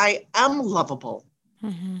 I am lovable.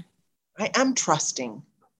 I am trusting,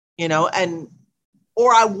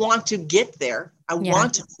 or I want to get there. I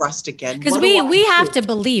want to trust again. Because we have to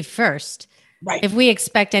believe first. Right. If we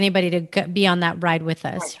expect anybody to be on that ride with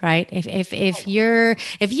us, right? If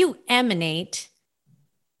you emanate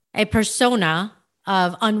a persona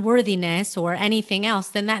of unworthiness or anything else,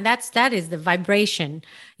 then that is the vibration.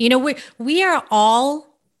 You know, we are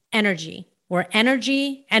all energy. We're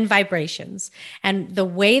energy and vibrations. And the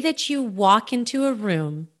way that you walk into a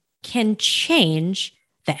room can change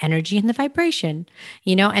the energy and the vibration,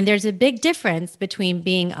 you know, and there's a big difference between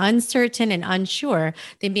being uncertain and unsure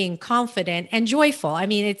than being confident and joyful. I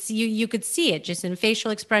mean, it's you could see it just in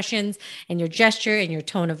facial expressions and your gesture and your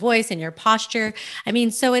tone of voice and your posture. I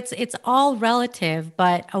mean, so it's all relative,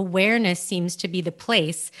 but awareness seems to be the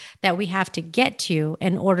place that we have to get to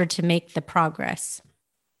in order to make the progress.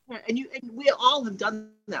 And we all have done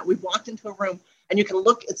that. We've walked into a room and you can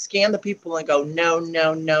look and scan the people and go, no,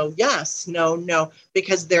 no, no, yes, no, no,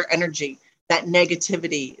 because their energy, that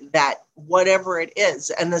negativity, that whatever it is.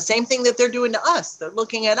 And the same thing that they're doing to us, they're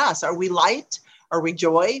looking at us. Are we light? Are we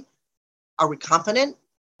joy? Are we confident?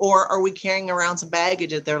 Or are we carrying around some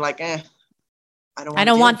baggage that they're like, I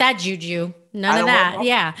don't want that juju. None of that.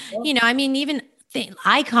 Yeah. You know, I mean, even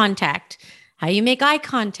eye contact. How you make eye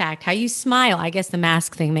contact, how you smile. I guess the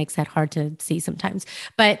mask thing makes that hard to see sometimes.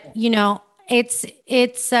 But you know, but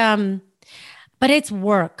it's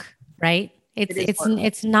work, right?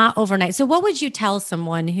 It's not overnight. So what would you tell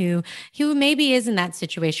someone who maybe is in that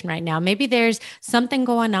situation right now? Maybe there's something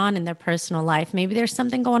going on in their personal life. Maybe there's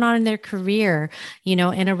something going on in their career, you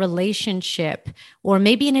know, in a relationship, or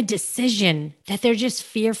maybe in a decision that they're just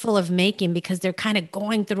fearful of making because they're kind of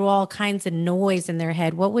going through all kinds of noise in their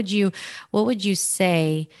head. What would you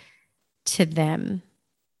say to them?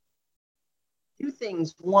 Two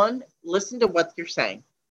things. One, listen to what you're saying.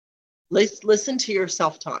 Listen to your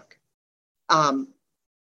self-talk.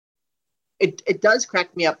 It does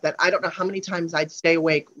crack me up that I don't know how many times I'd stay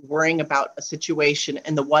awake worrying about a situation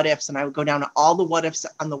and the what ifs, and I would go down to all the what ifs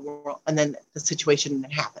on the world, and then the situation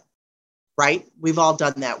didn't happen. Right? We've all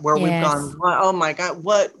done that where we've gone, oh my God,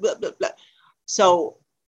 what? Blah, blah, blah. So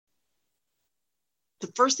the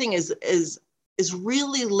first thing is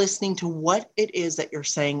really listening to what it is that you're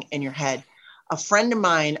saying in your head. A friend of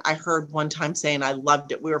mine, I heard one time saying, I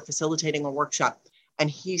loved it. We were facilitating a workshop, and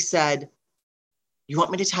he said, you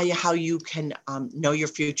want me to tell you how you can know your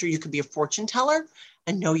future? You could be a fortune teller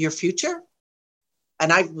and know your future.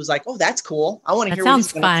 And I was like, oh, that's cool. I want to hear what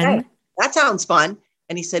he's going to say. That sounds fun.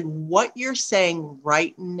 And he said, what you're saying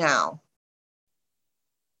right now,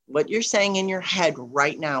 what you're saying in your head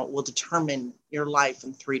right now will determine your life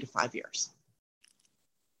in 3 to 5 years.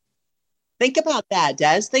 Think about that,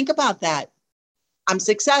 Des. Think about that. I'm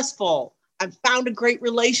successful. I've found a great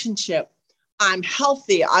relationship. I'm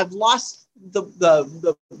healthy. I've lost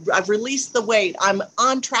I've released the weight. I'm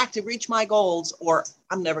on track to reach my goals, or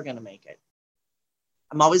I'm never going to make it.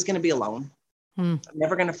 I'm always going to be alone. I'm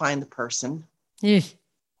never going to find the person.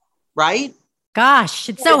 Right? Gosh,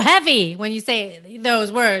 it's so heavy when you say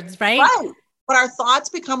those words, right? Right. But our thoughts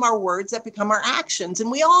become our words that become our actions. And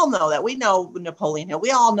we all know that. We know Napoleon Hill. We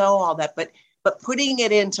all know all that, but putting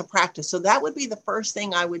it into practice. So that would be the first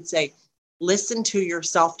thing I would say. Listen to your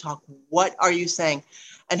self-talk. What are you saying?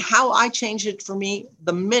 And how I changed it for me,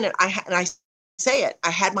 the minute I say it, I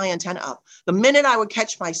had my antenna up. The minute I would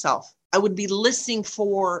catch myself, I would be listening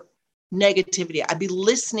for negativity. I'd be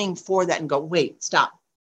listening for that and go, wait, stop.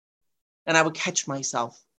 And I would catch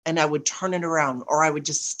myself and I would turn it around, or I would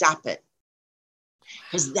just stop it.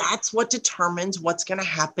 Because that's what determines what's going to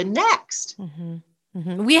happen next. Mm-hmm.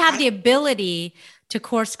 Mm-hmm. We have the ability to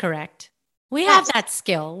course correct. We have that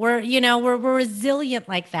skill. We're resilient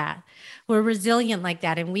like that. We're resilient like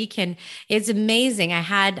that. And it's amazing. I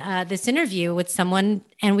had this interview with someone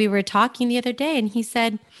and we were talking the other day and he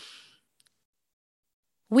said,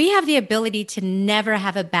 we have the ability to never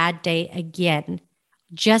have a bad day again,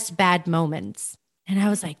 just bad moments. And I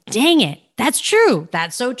was like, dang it. That's true.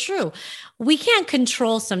 That's so true. We can't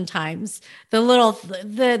control sometimes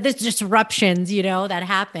the disruptions, that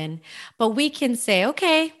happen, but we can say,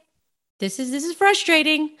 okay, this is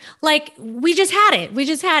frustrating. Like we just had it,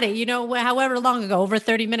 however long ago, over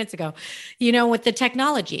 30 minutes ago, with the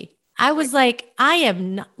technology. I was like,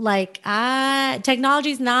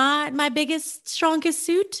 technology is not my strongest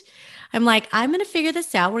suit. I'm like, I'm going to figure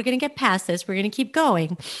this out. We're going to get past this. We're going to keep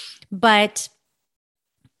going. But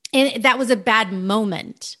that was a bad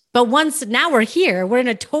moment. But now we're here, we're in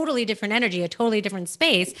a totally different energy, a totally different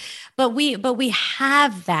space. But we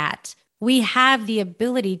have that. We have the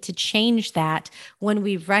ability to change that when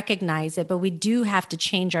we recognize it, but we do have to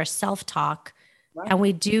change our self-talk. Right. And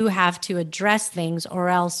we do have to address things, or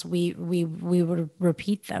else we would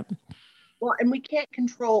repeat them. Well, and we can't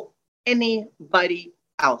control anybody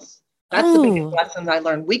else. That's the biggest Oh, lesson I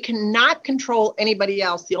learned. We cannot control anybody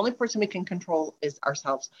else. The only person we can control is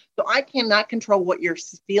ourselves. So I cannot control what you're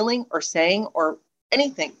feeling or saying or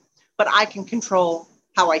anything, but I can control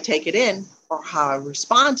how I take it in or how I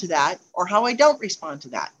respond to that or how I don't respond to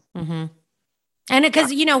that. mm-hmm. And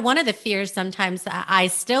because, one of the fears sometimes I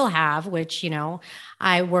still have, which,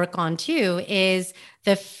 I work on too, is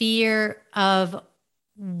the fear of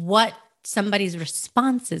what somebody's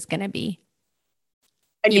response is going to be.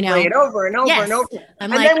 And you play it over and over and Yes. over.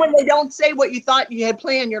 I'm And like, then when they don't say what you thought you had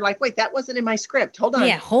planned, you're like, wait, that wasn't in my script. Hold on.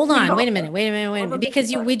 yeah, hold on. Wait a minute.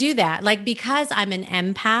 Because we do that. Like, because I'm an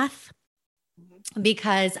empath,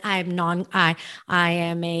 because I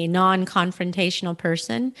am a non-confrontational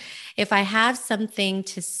person. If I have something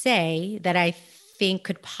to say that I think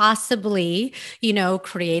could possibly,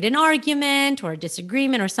 create an argument or a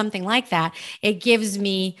disagreement or something like that, it gives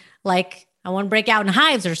me like I want to break out in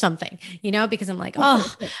hives or something, because I'm like,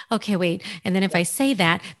 oh, okay, wait. And then if I say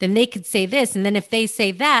that, then they could say this. And then if they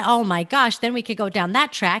say that, oh my gosh, then we could go down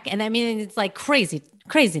that track. And I mean, it's like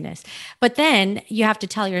craziness. But then you have to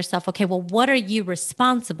tell yourself, okay, well, what are you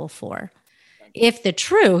responsible for? If the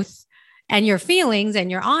truth and your feelings and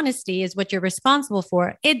your honesty is what you're responsible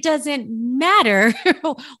for, it doesn't matter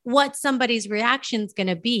what somebody's reaction is going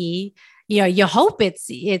to be. You hope it's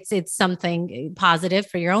something positive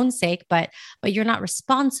for your own sake, but you're not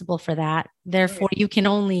responsible for that. Therefore, you can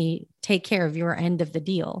only take care of your end of the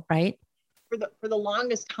deal, right? For the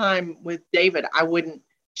longest time with David, I wouldn't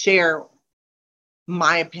share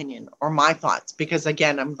my opinion or my thoughts because,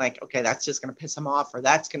 again, I'm like, okay, that's just going to piss him off, or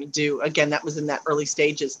that's going to do, again, that was in that early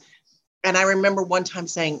stages. And I remember one time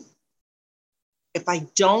saying, if I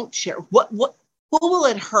don't share, who will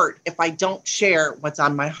it hurt if I don't share what's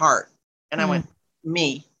on my heart? And I went,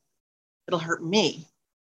 me. It'll hurt me.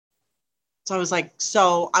 So I was like,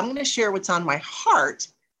 so I'm going to share what's on my heart.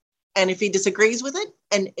 And if he disagrees with it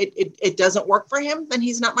and it doesn't work for him, then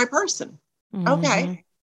he's not my person. Mm-hmm. Okay.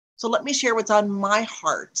 So let me share what's on my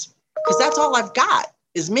heart, because that's all I've got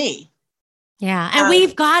is me. Yeah. And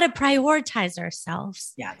we've got to prioritize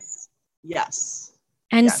ourselves. Yes.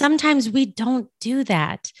 And sometimes we don't do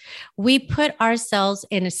that. We put ourselves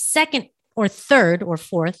in a second or third or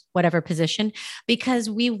fourth, whatever position, because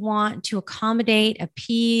we want to accommodate,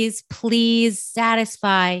 appease, please,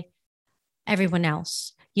 satisfy everyone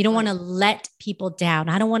else. You don't want to let people down.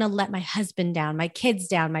 I don't want to let my husband down, my kids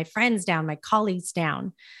down, my friends down, my colleagues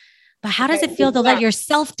down. But how does it feel to let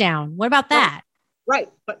yourself down? What about that? Right.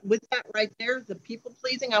 But with that right there, the people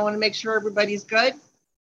pleasing, I want to make sure everybody's good.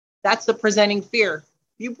 That's the presenting fear.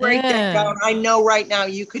 You break that down. I know right now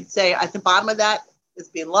you could say at the bottom of that is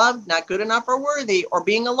being loved, not good enough or worthy, or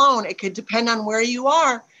being alone. It could depend on where you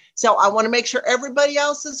are. So I want to make sure everybody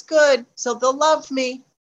else is good, so they'll love me.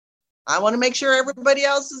 I want to make sure everybody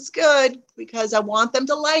else is good because I want them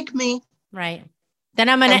to like me. Right. Then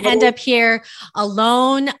I'm going to end up here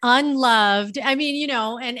alone, unloved. I mean,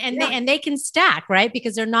 and they can stack, right?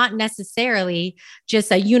 Because they're not necessarily just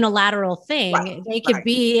a unilateral thing. Right. They could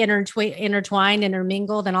be intertwined,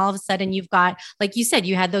 intermingled. And all of a sudden you've got, like you said,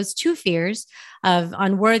 you had those two fears of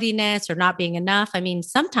unworthiness or not being enough. I mean,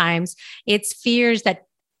 sometimes it's fears that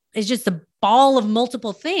is just a ball of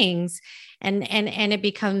multiple things. And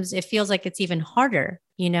it feels like it's even harder,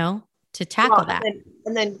 to tackle that.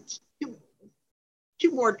 And then two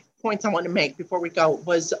more points I want to make before we go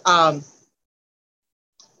was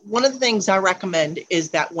one of the things I recommend is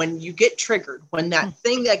that when you get triggered, when that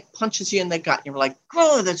thing that punches you in the gut, and you're like,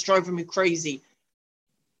 oh, that's driving me crazy,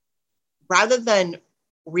 rather than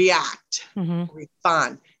react,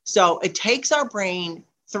 respond. So it takes our brain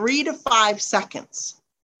 3 to 5 seconds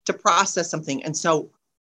to process something. And so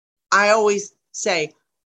I always say,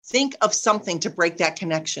 think of something to break that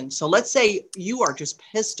connection. So let's say you are just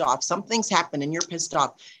pissed off. Something's happened and you're pissed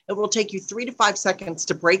off. It will take you 3 to 5 seconds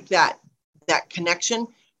to break that connection,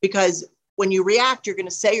 because when you react, you're going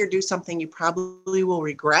to say or do something you probably will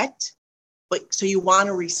regret. But so you want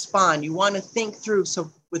to respond. You want to think through. So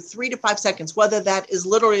with 3 to 5 seconds, whether that is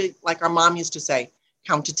literally like our mom used to say,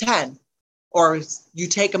 count to 10, or you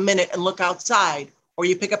take a minute and look outside, or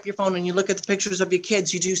you pick up your phone and you look at the pictures of your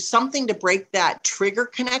kids, you do something to break that trigger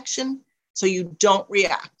connection so you don't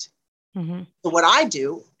react. So what I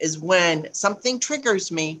do is when something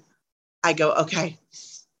triggers me, I go, okay,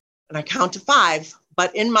 and I count to 5.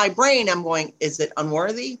 But in my brain, I'm going, is it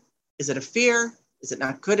unworthy? Is it a fear? Is it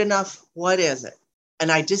not good enough? What is it?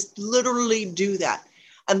 And I just literally do that.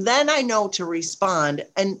 And then I know to respond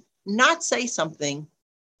and not say something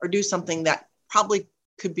or do something that probably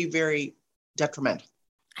could be very detrimental.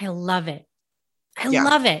 I love it. I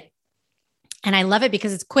love it. And I love it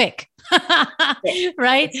because it's quick,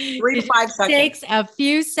 right? It's 3 to It 5 seconds. takes a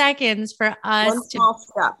few seconds for us One to small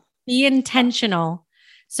step. be intentional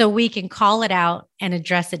so we can call it out and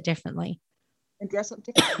address it differently. Address it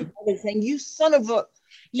differently. Saying, you son of a...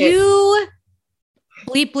 You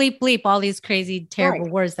bleep, bleep, bleep, all these crazy, terrible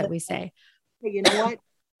Right. words that we say. Hey, you know what?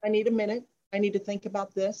 I need a minute. I need to think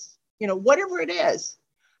about this, whatever it is.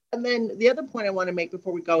 And then the other point I want to make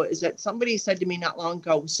before we go is that somebody said to me not long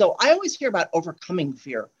ago, so I always hear about overcoming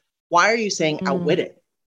fear. Why are you saying outwit it?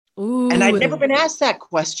 Ooh, and I'd never been asked that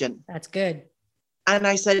question. That's good. And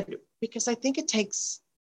I said, because I think it takes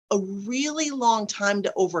a really long time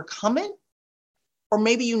to overcome it, or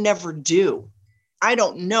maybe you never do. I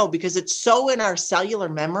don't know, because it's so in our cellular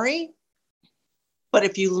memory. But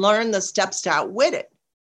if you learn the steps to outwit it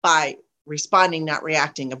by responding, not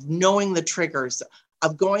reacting, of knowing the triggers,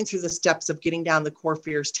 of going through the steps of getting down the core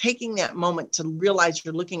fears, taking that moment to realize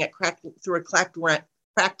you're looking at through a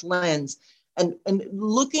cracked lens and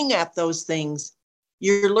looking at those things,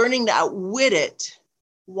 you're learning to outwit it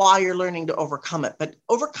while you're learning to overcome it. But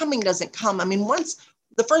overcoming doesn't come. I mean,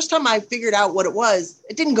 the first time I figured out what it was,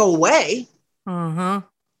 it didn't go away.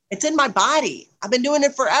 It's in my body. I've been doing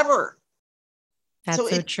it forever. That's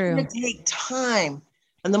so true. It's going to take time.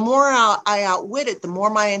 And the more I outwit it, the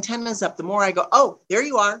more my antenna's up, the more I go, oh, there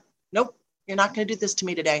you are. Nope. You're not going to do this to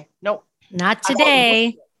me today. Nope. Not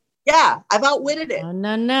today. I've outwitted it. Oh,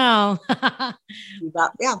 no.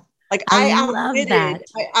 Yeah. Like I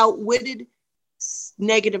outwitted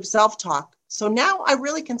negative self-talk. So now I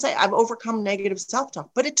really can say I've overcome negative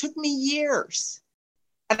self-talk, but it took me years.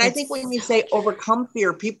 And I think when you say overcome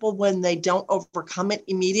fear, people, when they don't overcome it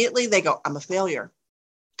immediately, they go, I'm a failure.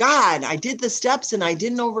 God, I did the steps and I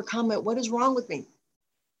didn't overcome it. What is wrong with me?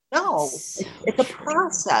 No, it's a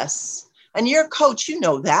process. And you're a coach, you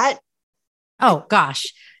know that. Oh,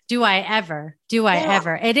 gosh. Do I ever?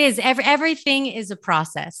 It is. Everything is a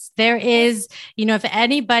process. There is, if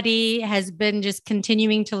anybody has been just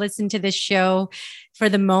continuing to listen to this show for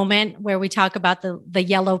the moment where we talk about the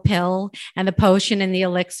yellow pill and the potion and the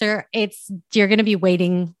elixir, you're going to be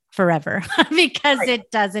waiting forever because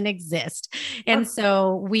it doesn't exist. And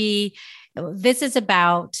so this is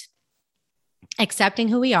about accepting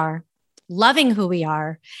who we are, loving who we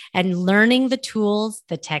are, and learning the tools,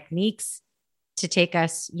 the techniques to take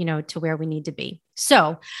us, to where we need to be.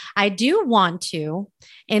 So I do want to,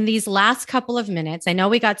 in these last couple of minutes, I know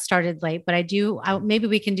we got started late, but maybe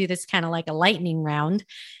we can do this kind of like a lightning round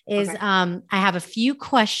I have a few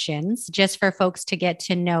questions just for folks to get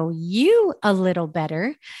to know you a little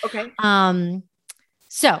better. Okay.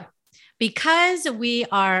 So because we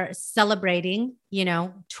are celebrating,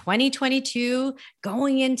 2022,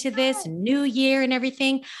 going into this new year and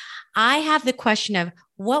everything, I have the question of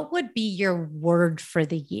what would be your word for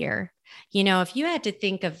the year? If you had to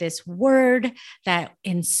think of this word that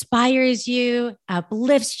inspires you,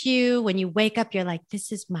 uplifts you, when you wake up, you're like,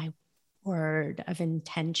 this is my word of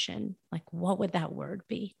intention. Like, what would that word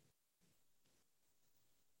be?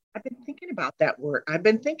 I've been thinking about that word. I've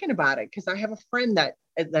been thinking about it because I have a friend that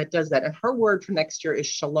does that. And her word for next year is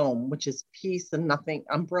shalom, which is peace and nothing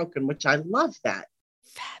unbroken, which I love that.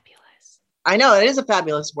 Fabulous. I know it is a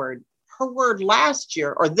fabulous word. Her word last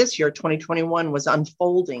year or this year, 2021, was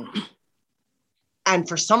unfolding. And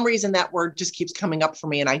for some reason, that word just keeps coming up for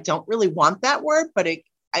me. And I don't really want that word, but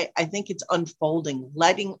I think it's unfolding,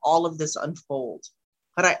 letting all of this unfold.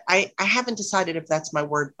 But I haven't decided if that's my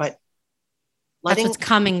word, but that's what's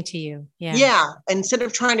coming to you. Yeah. Yeah. Instead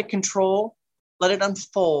of trying to control, let it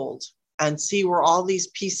unfold and see where all these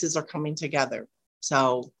pieces are coming together.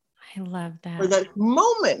 So I love that. For the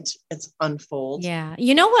moment, it's unfold. Yeah.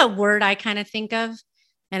 You know what word I kind of think of?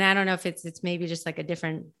 And I don't know if it's maybe just like a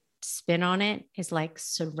different spin on it, is like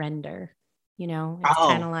surrender. It's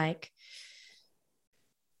kind of like,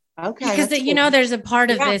 okay. Because there's a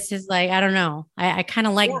part of this is like, I don't know. I kind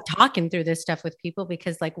of like talking through this stuff with people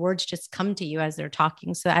because like words just come to you as they're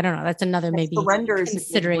talking. So I don't know. That's another maybe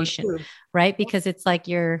consideration, right? Because it's like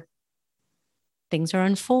things are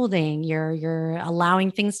unfolding. You're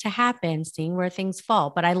allowing things to happen, seeing where things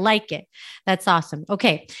fall. But I like it. That's awesome.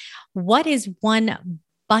 Okay. What is one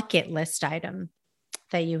bucket list item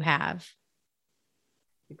that you have?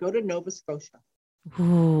 You go to Nova Scotia.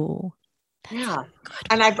 Ooh. Yeah.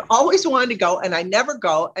 And I've always wanted to go and I never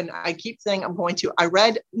go. And I keep saying I'm going to. I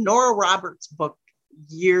read Nora Roberts' book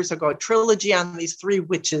years ago, a trilogy on these three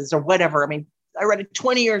witches or whatever. I mean, I read it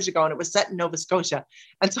 20 years ago and it was set in Nova Scotia.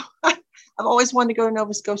 And so I've always wanted to go to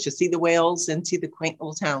Nova Scotia, see the whales and see the quaint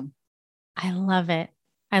little town. I love it.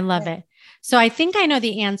 I love it. So I think I know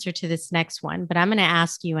the answer to this next one, but I'm going to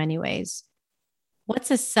ask you anyways. What's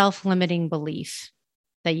a self-limiting belief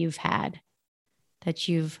that you've had that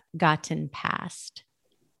you've gotten past?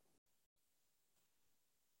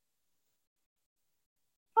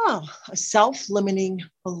 Oh, a self-limiting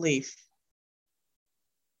belief.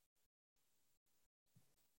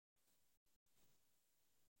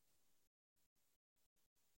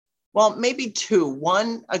 Well, maybe two.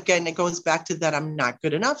 One, again, it goes back to that I'm not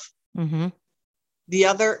good enough. Mm-hmm. The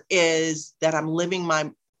other is that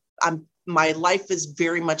my life is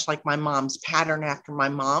very much like my mom's, pattern after my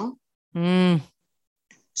mom. Mm.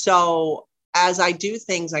 So as I do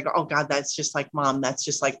things, I go, oh God, that's just like mom. That's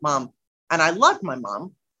just like mom. And I love my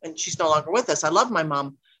mom, and she's no longer with us. I love my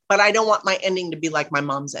mom, but I don't want my ending to be like my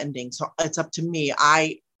mom's ending. So it's up to me.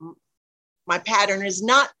 My pattern is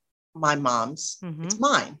not my mom's. Mm-hmm. It's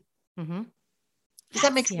mine. Mm-hmm. Does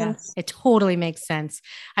that make sense? It totally makes sense.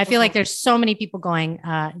 I feel like there's so many people going,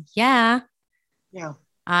 yeah,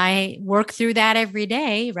 I work through that every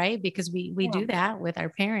day, right? Because we do that with our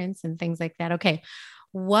parents and things like that. Okay.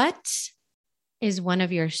 What is one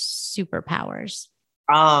of your superpowers?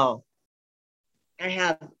 Oh, I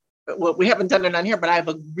have, well, we haven't done it on here, but I have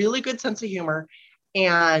a really good sense of humor,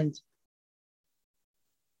 and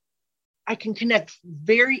I can connect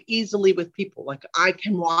very easily with people. Like I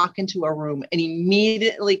can walk into a room and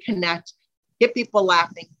immediately connect, get people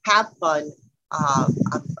laughing, have fun.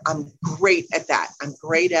 I'm great at that. I'm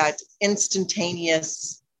great at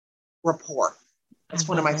instantaneous rapport. That's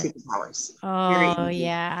one of my superpowers. Oh,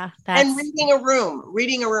 yeah. And reading a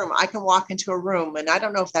room. I can walk into a room, and I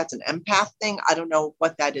don't know if that's an empath thing. I don't know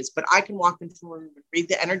what that is, but I can walk into a room and read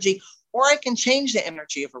the energy, or I can change the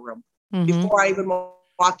energy of a room before I even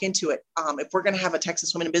walk into it. If we're going to have a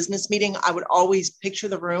Texas Women in Business meeting, I would always picture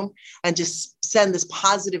the room and just send this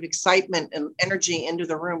positive excitement and energy into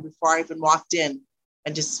the room before I even walked in,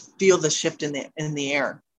 and just feel the shift in the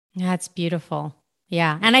air. That's beautiful.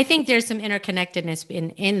 Yeah. And I think there's some interconnectedness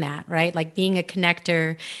in that, right? Like being a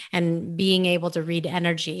connector and being able to read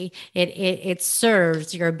energy, it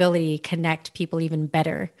serves your ability to connect people even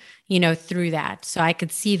better, through that. So I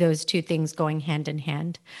could see those two things going hand in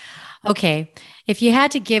hand. Okay. If you had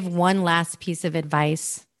to give one last piece of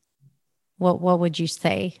advice, what would you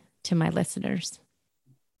say to my listeners?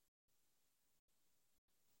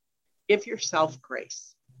 Give yourself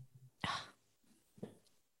grace.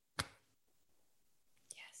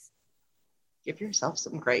 Give yourself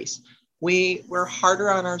some grace. We're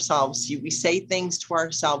harder on ourselves. We say things to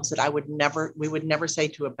ourselves that we would never say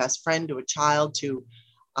to a best friend, to a child, to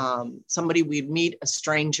somebody we'd meet, a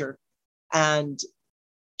stranger. And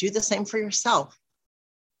do the same for yourself.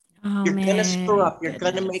 You're going to screw up. You're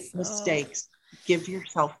going to make mistakes. Give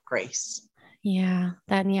yourself grace. Yeah.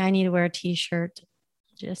 I need to wear a t-shirt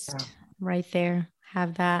just right there.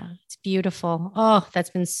 Have that. It's beautiful. Oh,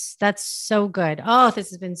 that's so good. Oh, this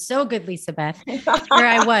has been so good, Lisa Beth. Here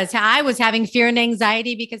I was having fear and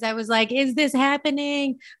anxiety because I was like, is this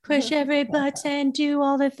happening? Push every button, do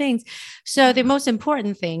all the things. So the most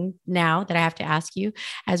important thing now that I have to ask you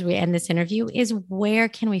as we end this interview is, where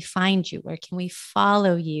can we find you? Where can we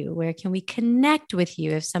follow you? Where can we connect with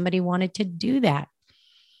you if somebody wanted to do that?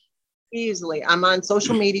 Easily. I'm on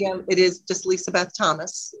social media. It is just Lisa Beth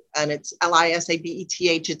Thomas, and it's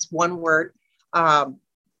Lisabeth. It's one word. But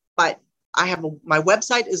I have my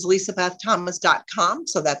website is lisabeththomas.com.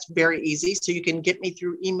 So that's very easy. So you can get me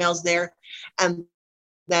through emails there. And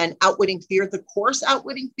then Outwitting Fear, the course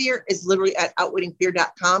Outwitting Fear is literally at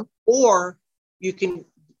outwittingfear.com, or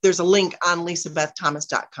there's a link on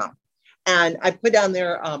lisabeththomas.com. And I put down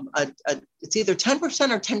there it's either 10%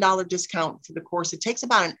 or $10 discount for the course. It takes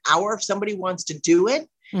about an hour if somebody wants to do it.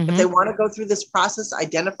 If they want to go through this process,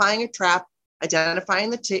 identifying a trap,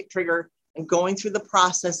 identifying the trigger, and going through the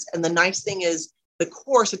process. And the nice thing is the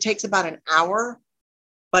course, it takes about an hour,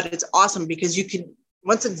 but it's awesome because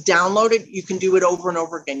once it's downloaded, you can do it over and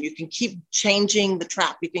over again. You can keep changing the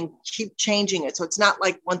trap. You can keep changing it. So it's not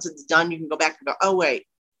like once it's done, you can go back and go, oh, wait,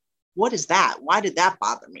 what is that? Why did that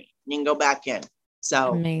bother me? You can go back in.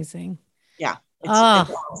 So amazing. Yeah. It's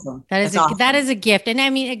awesome. That is a gift. And I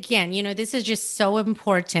mean, again, this is just so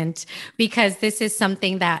important because this is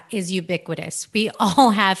something that is ubiquitous. We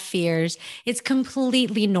all have fears. It's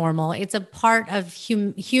completely normal. It's a part of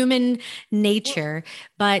human nature.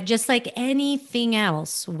 But just like anything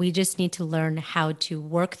else, we just need to learn how to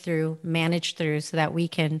work through, manage through so that we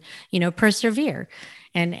can, persevere.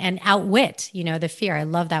 and outwit, the fear. I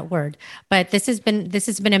love that word. But this has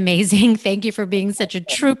been amazing. Thank you for being such a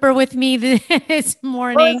trooper with me this Well,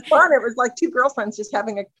 morning. it's fun. It was like two girlfriends just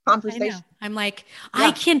having a I know. conversation. I'm like,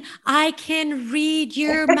 Yeah. I can read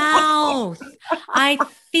your mouth. I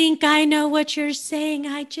think I know what you're saying.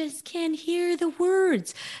 I just can't hear the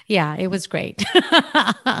words. Yeah, it was great.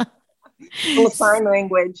 Little sign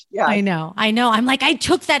language. I Yes. know. I know. I'm like, I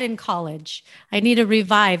took that in college. I need to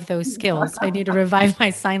revive those skills. I need to revive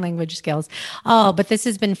my sign language skills. Oh, but this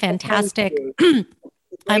has been Thank fantastic. you.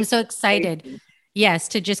 I'm Great so excited. conversation. Yes,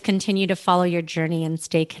 to just continue to follow your journey and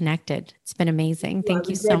stay connected. It's been amazing. Well, Thank I've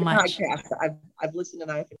you so enjoyed the much. podcast. I've listened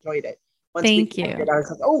and I've enjoyed it. Once we Thank you. connected, I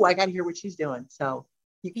was like, oh, I got to hear what she's doing. So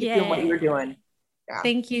you keep doing what you're Yay. doing. Yeah.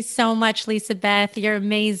 Thank you so much, Lisa Beth. You're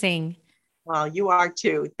amazing. Well, you are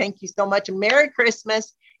too. Thank you so much. And Merry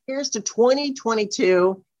Christmas. Here's to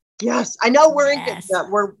 2022. Yes, I know Yes.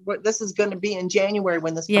 this is going to be in January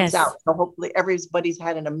when this comes Yes. out. So hopefully everybody's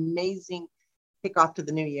had an amazing kickoff to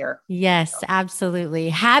the new year. Yes, absolutely.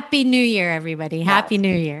 Happy New Year, everybody. Happy Yes.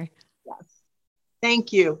 New Year. Yes.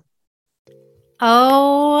 Thank you.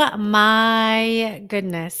 Oh my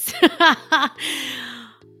goodness.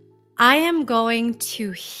 I am going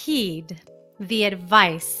to heed the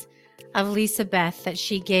advice of Lisa Beth that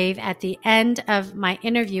she gave at the end of my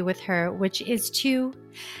interview with her, which is to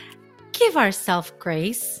give ourselves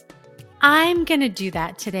grace. I'm going to do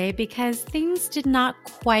that today because things did not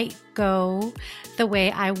quite go the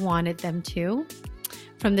way I wanted them to.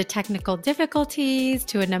 From the technical difficulties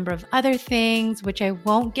to a number of other things, which I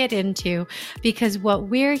won't get into because what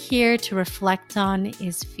we're here to reflect on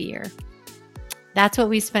is fear. That's what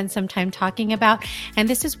we spent some time talking about. And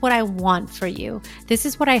this is what I want for you. This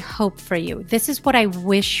is what I hope for you. This is what I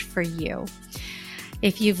wish for you.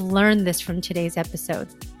 If you've learned this from today's episode,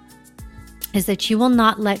 is that you will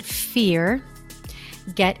not let fear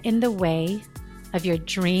get in the way of your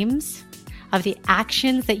dreams, of the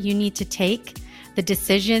actions that you need to take, the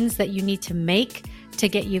decisions that you need to make to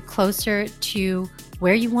get you closer to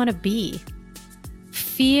where you want to be.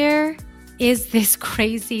 Fear is this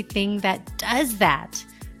crazy thing that does that.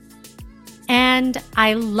 And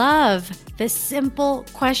I love the simple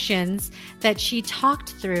questions that she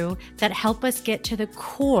talked through that help us get to the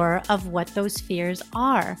core of what those fears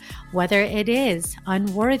are, whether it is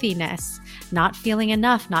unworthiness, not feeling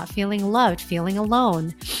enough, not feeling loved, feeling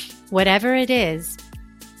alone, whatever it is.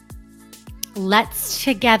 Let's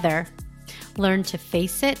together learn to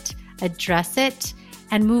face it, address it,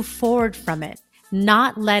 and move forward from it.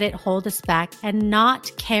 Not let it hold us back and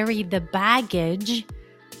not carry the baggage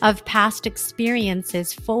of past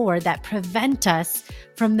experiences forward that prevent us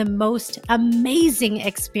from the most amazing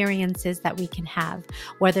experiences that we can have,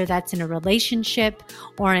 whether that's in a relationship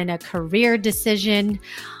or in a career decision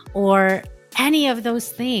or any of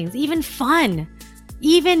those things, even fun,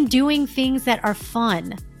 even doing things that are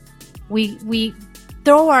fun. We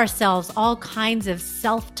throw ourselves all kinds of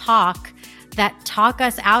self-talk that talk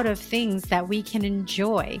us out of things that we can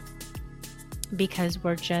enjoy because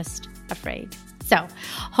we're just afraid. So,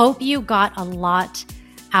 hope you got a lot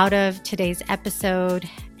out of today's episode,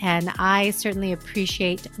 and I certainly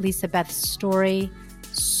appreciate Lisa Beth's story.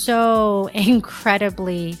 So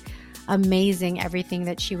incredibly amazing, everything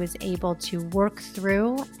that she was able to work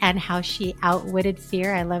through and how she outwitted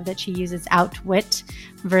fear. I love that she uses outwit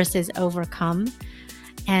versus overcome.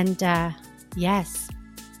 And yes,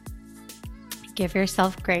 give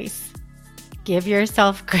yourself grace. Give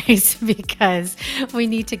yourself grace because we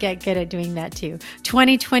need to get good at doing that too.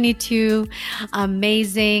 2022,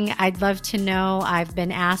 amazing. I'd love to know. I've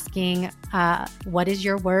been asking, what is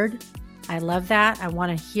your word? I love that. I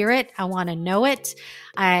want to hear it. I want to know it.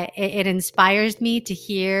 It inspires me to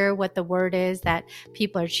hear what the word is that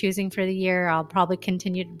people are choosing for the year. I'll probably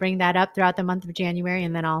continue to bring that up throughout the month of January,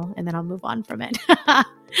 and then I'll move on from it.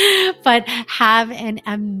 But have an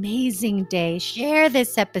amazing day. Share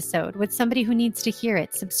this episode with somebody who needs to hear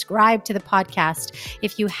it. Subscribe to the podcast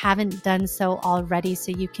if you haven't done so already, so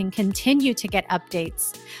you can continue to get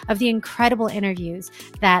updates of the incredible interviews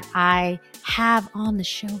that I have on the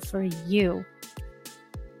show for you.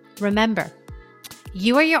 Remember,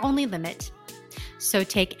 you are your only limit. So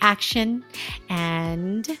take action,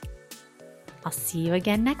 and I'll see you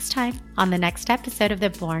again next time on the next episode of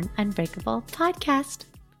the Born Unbreakable podcast.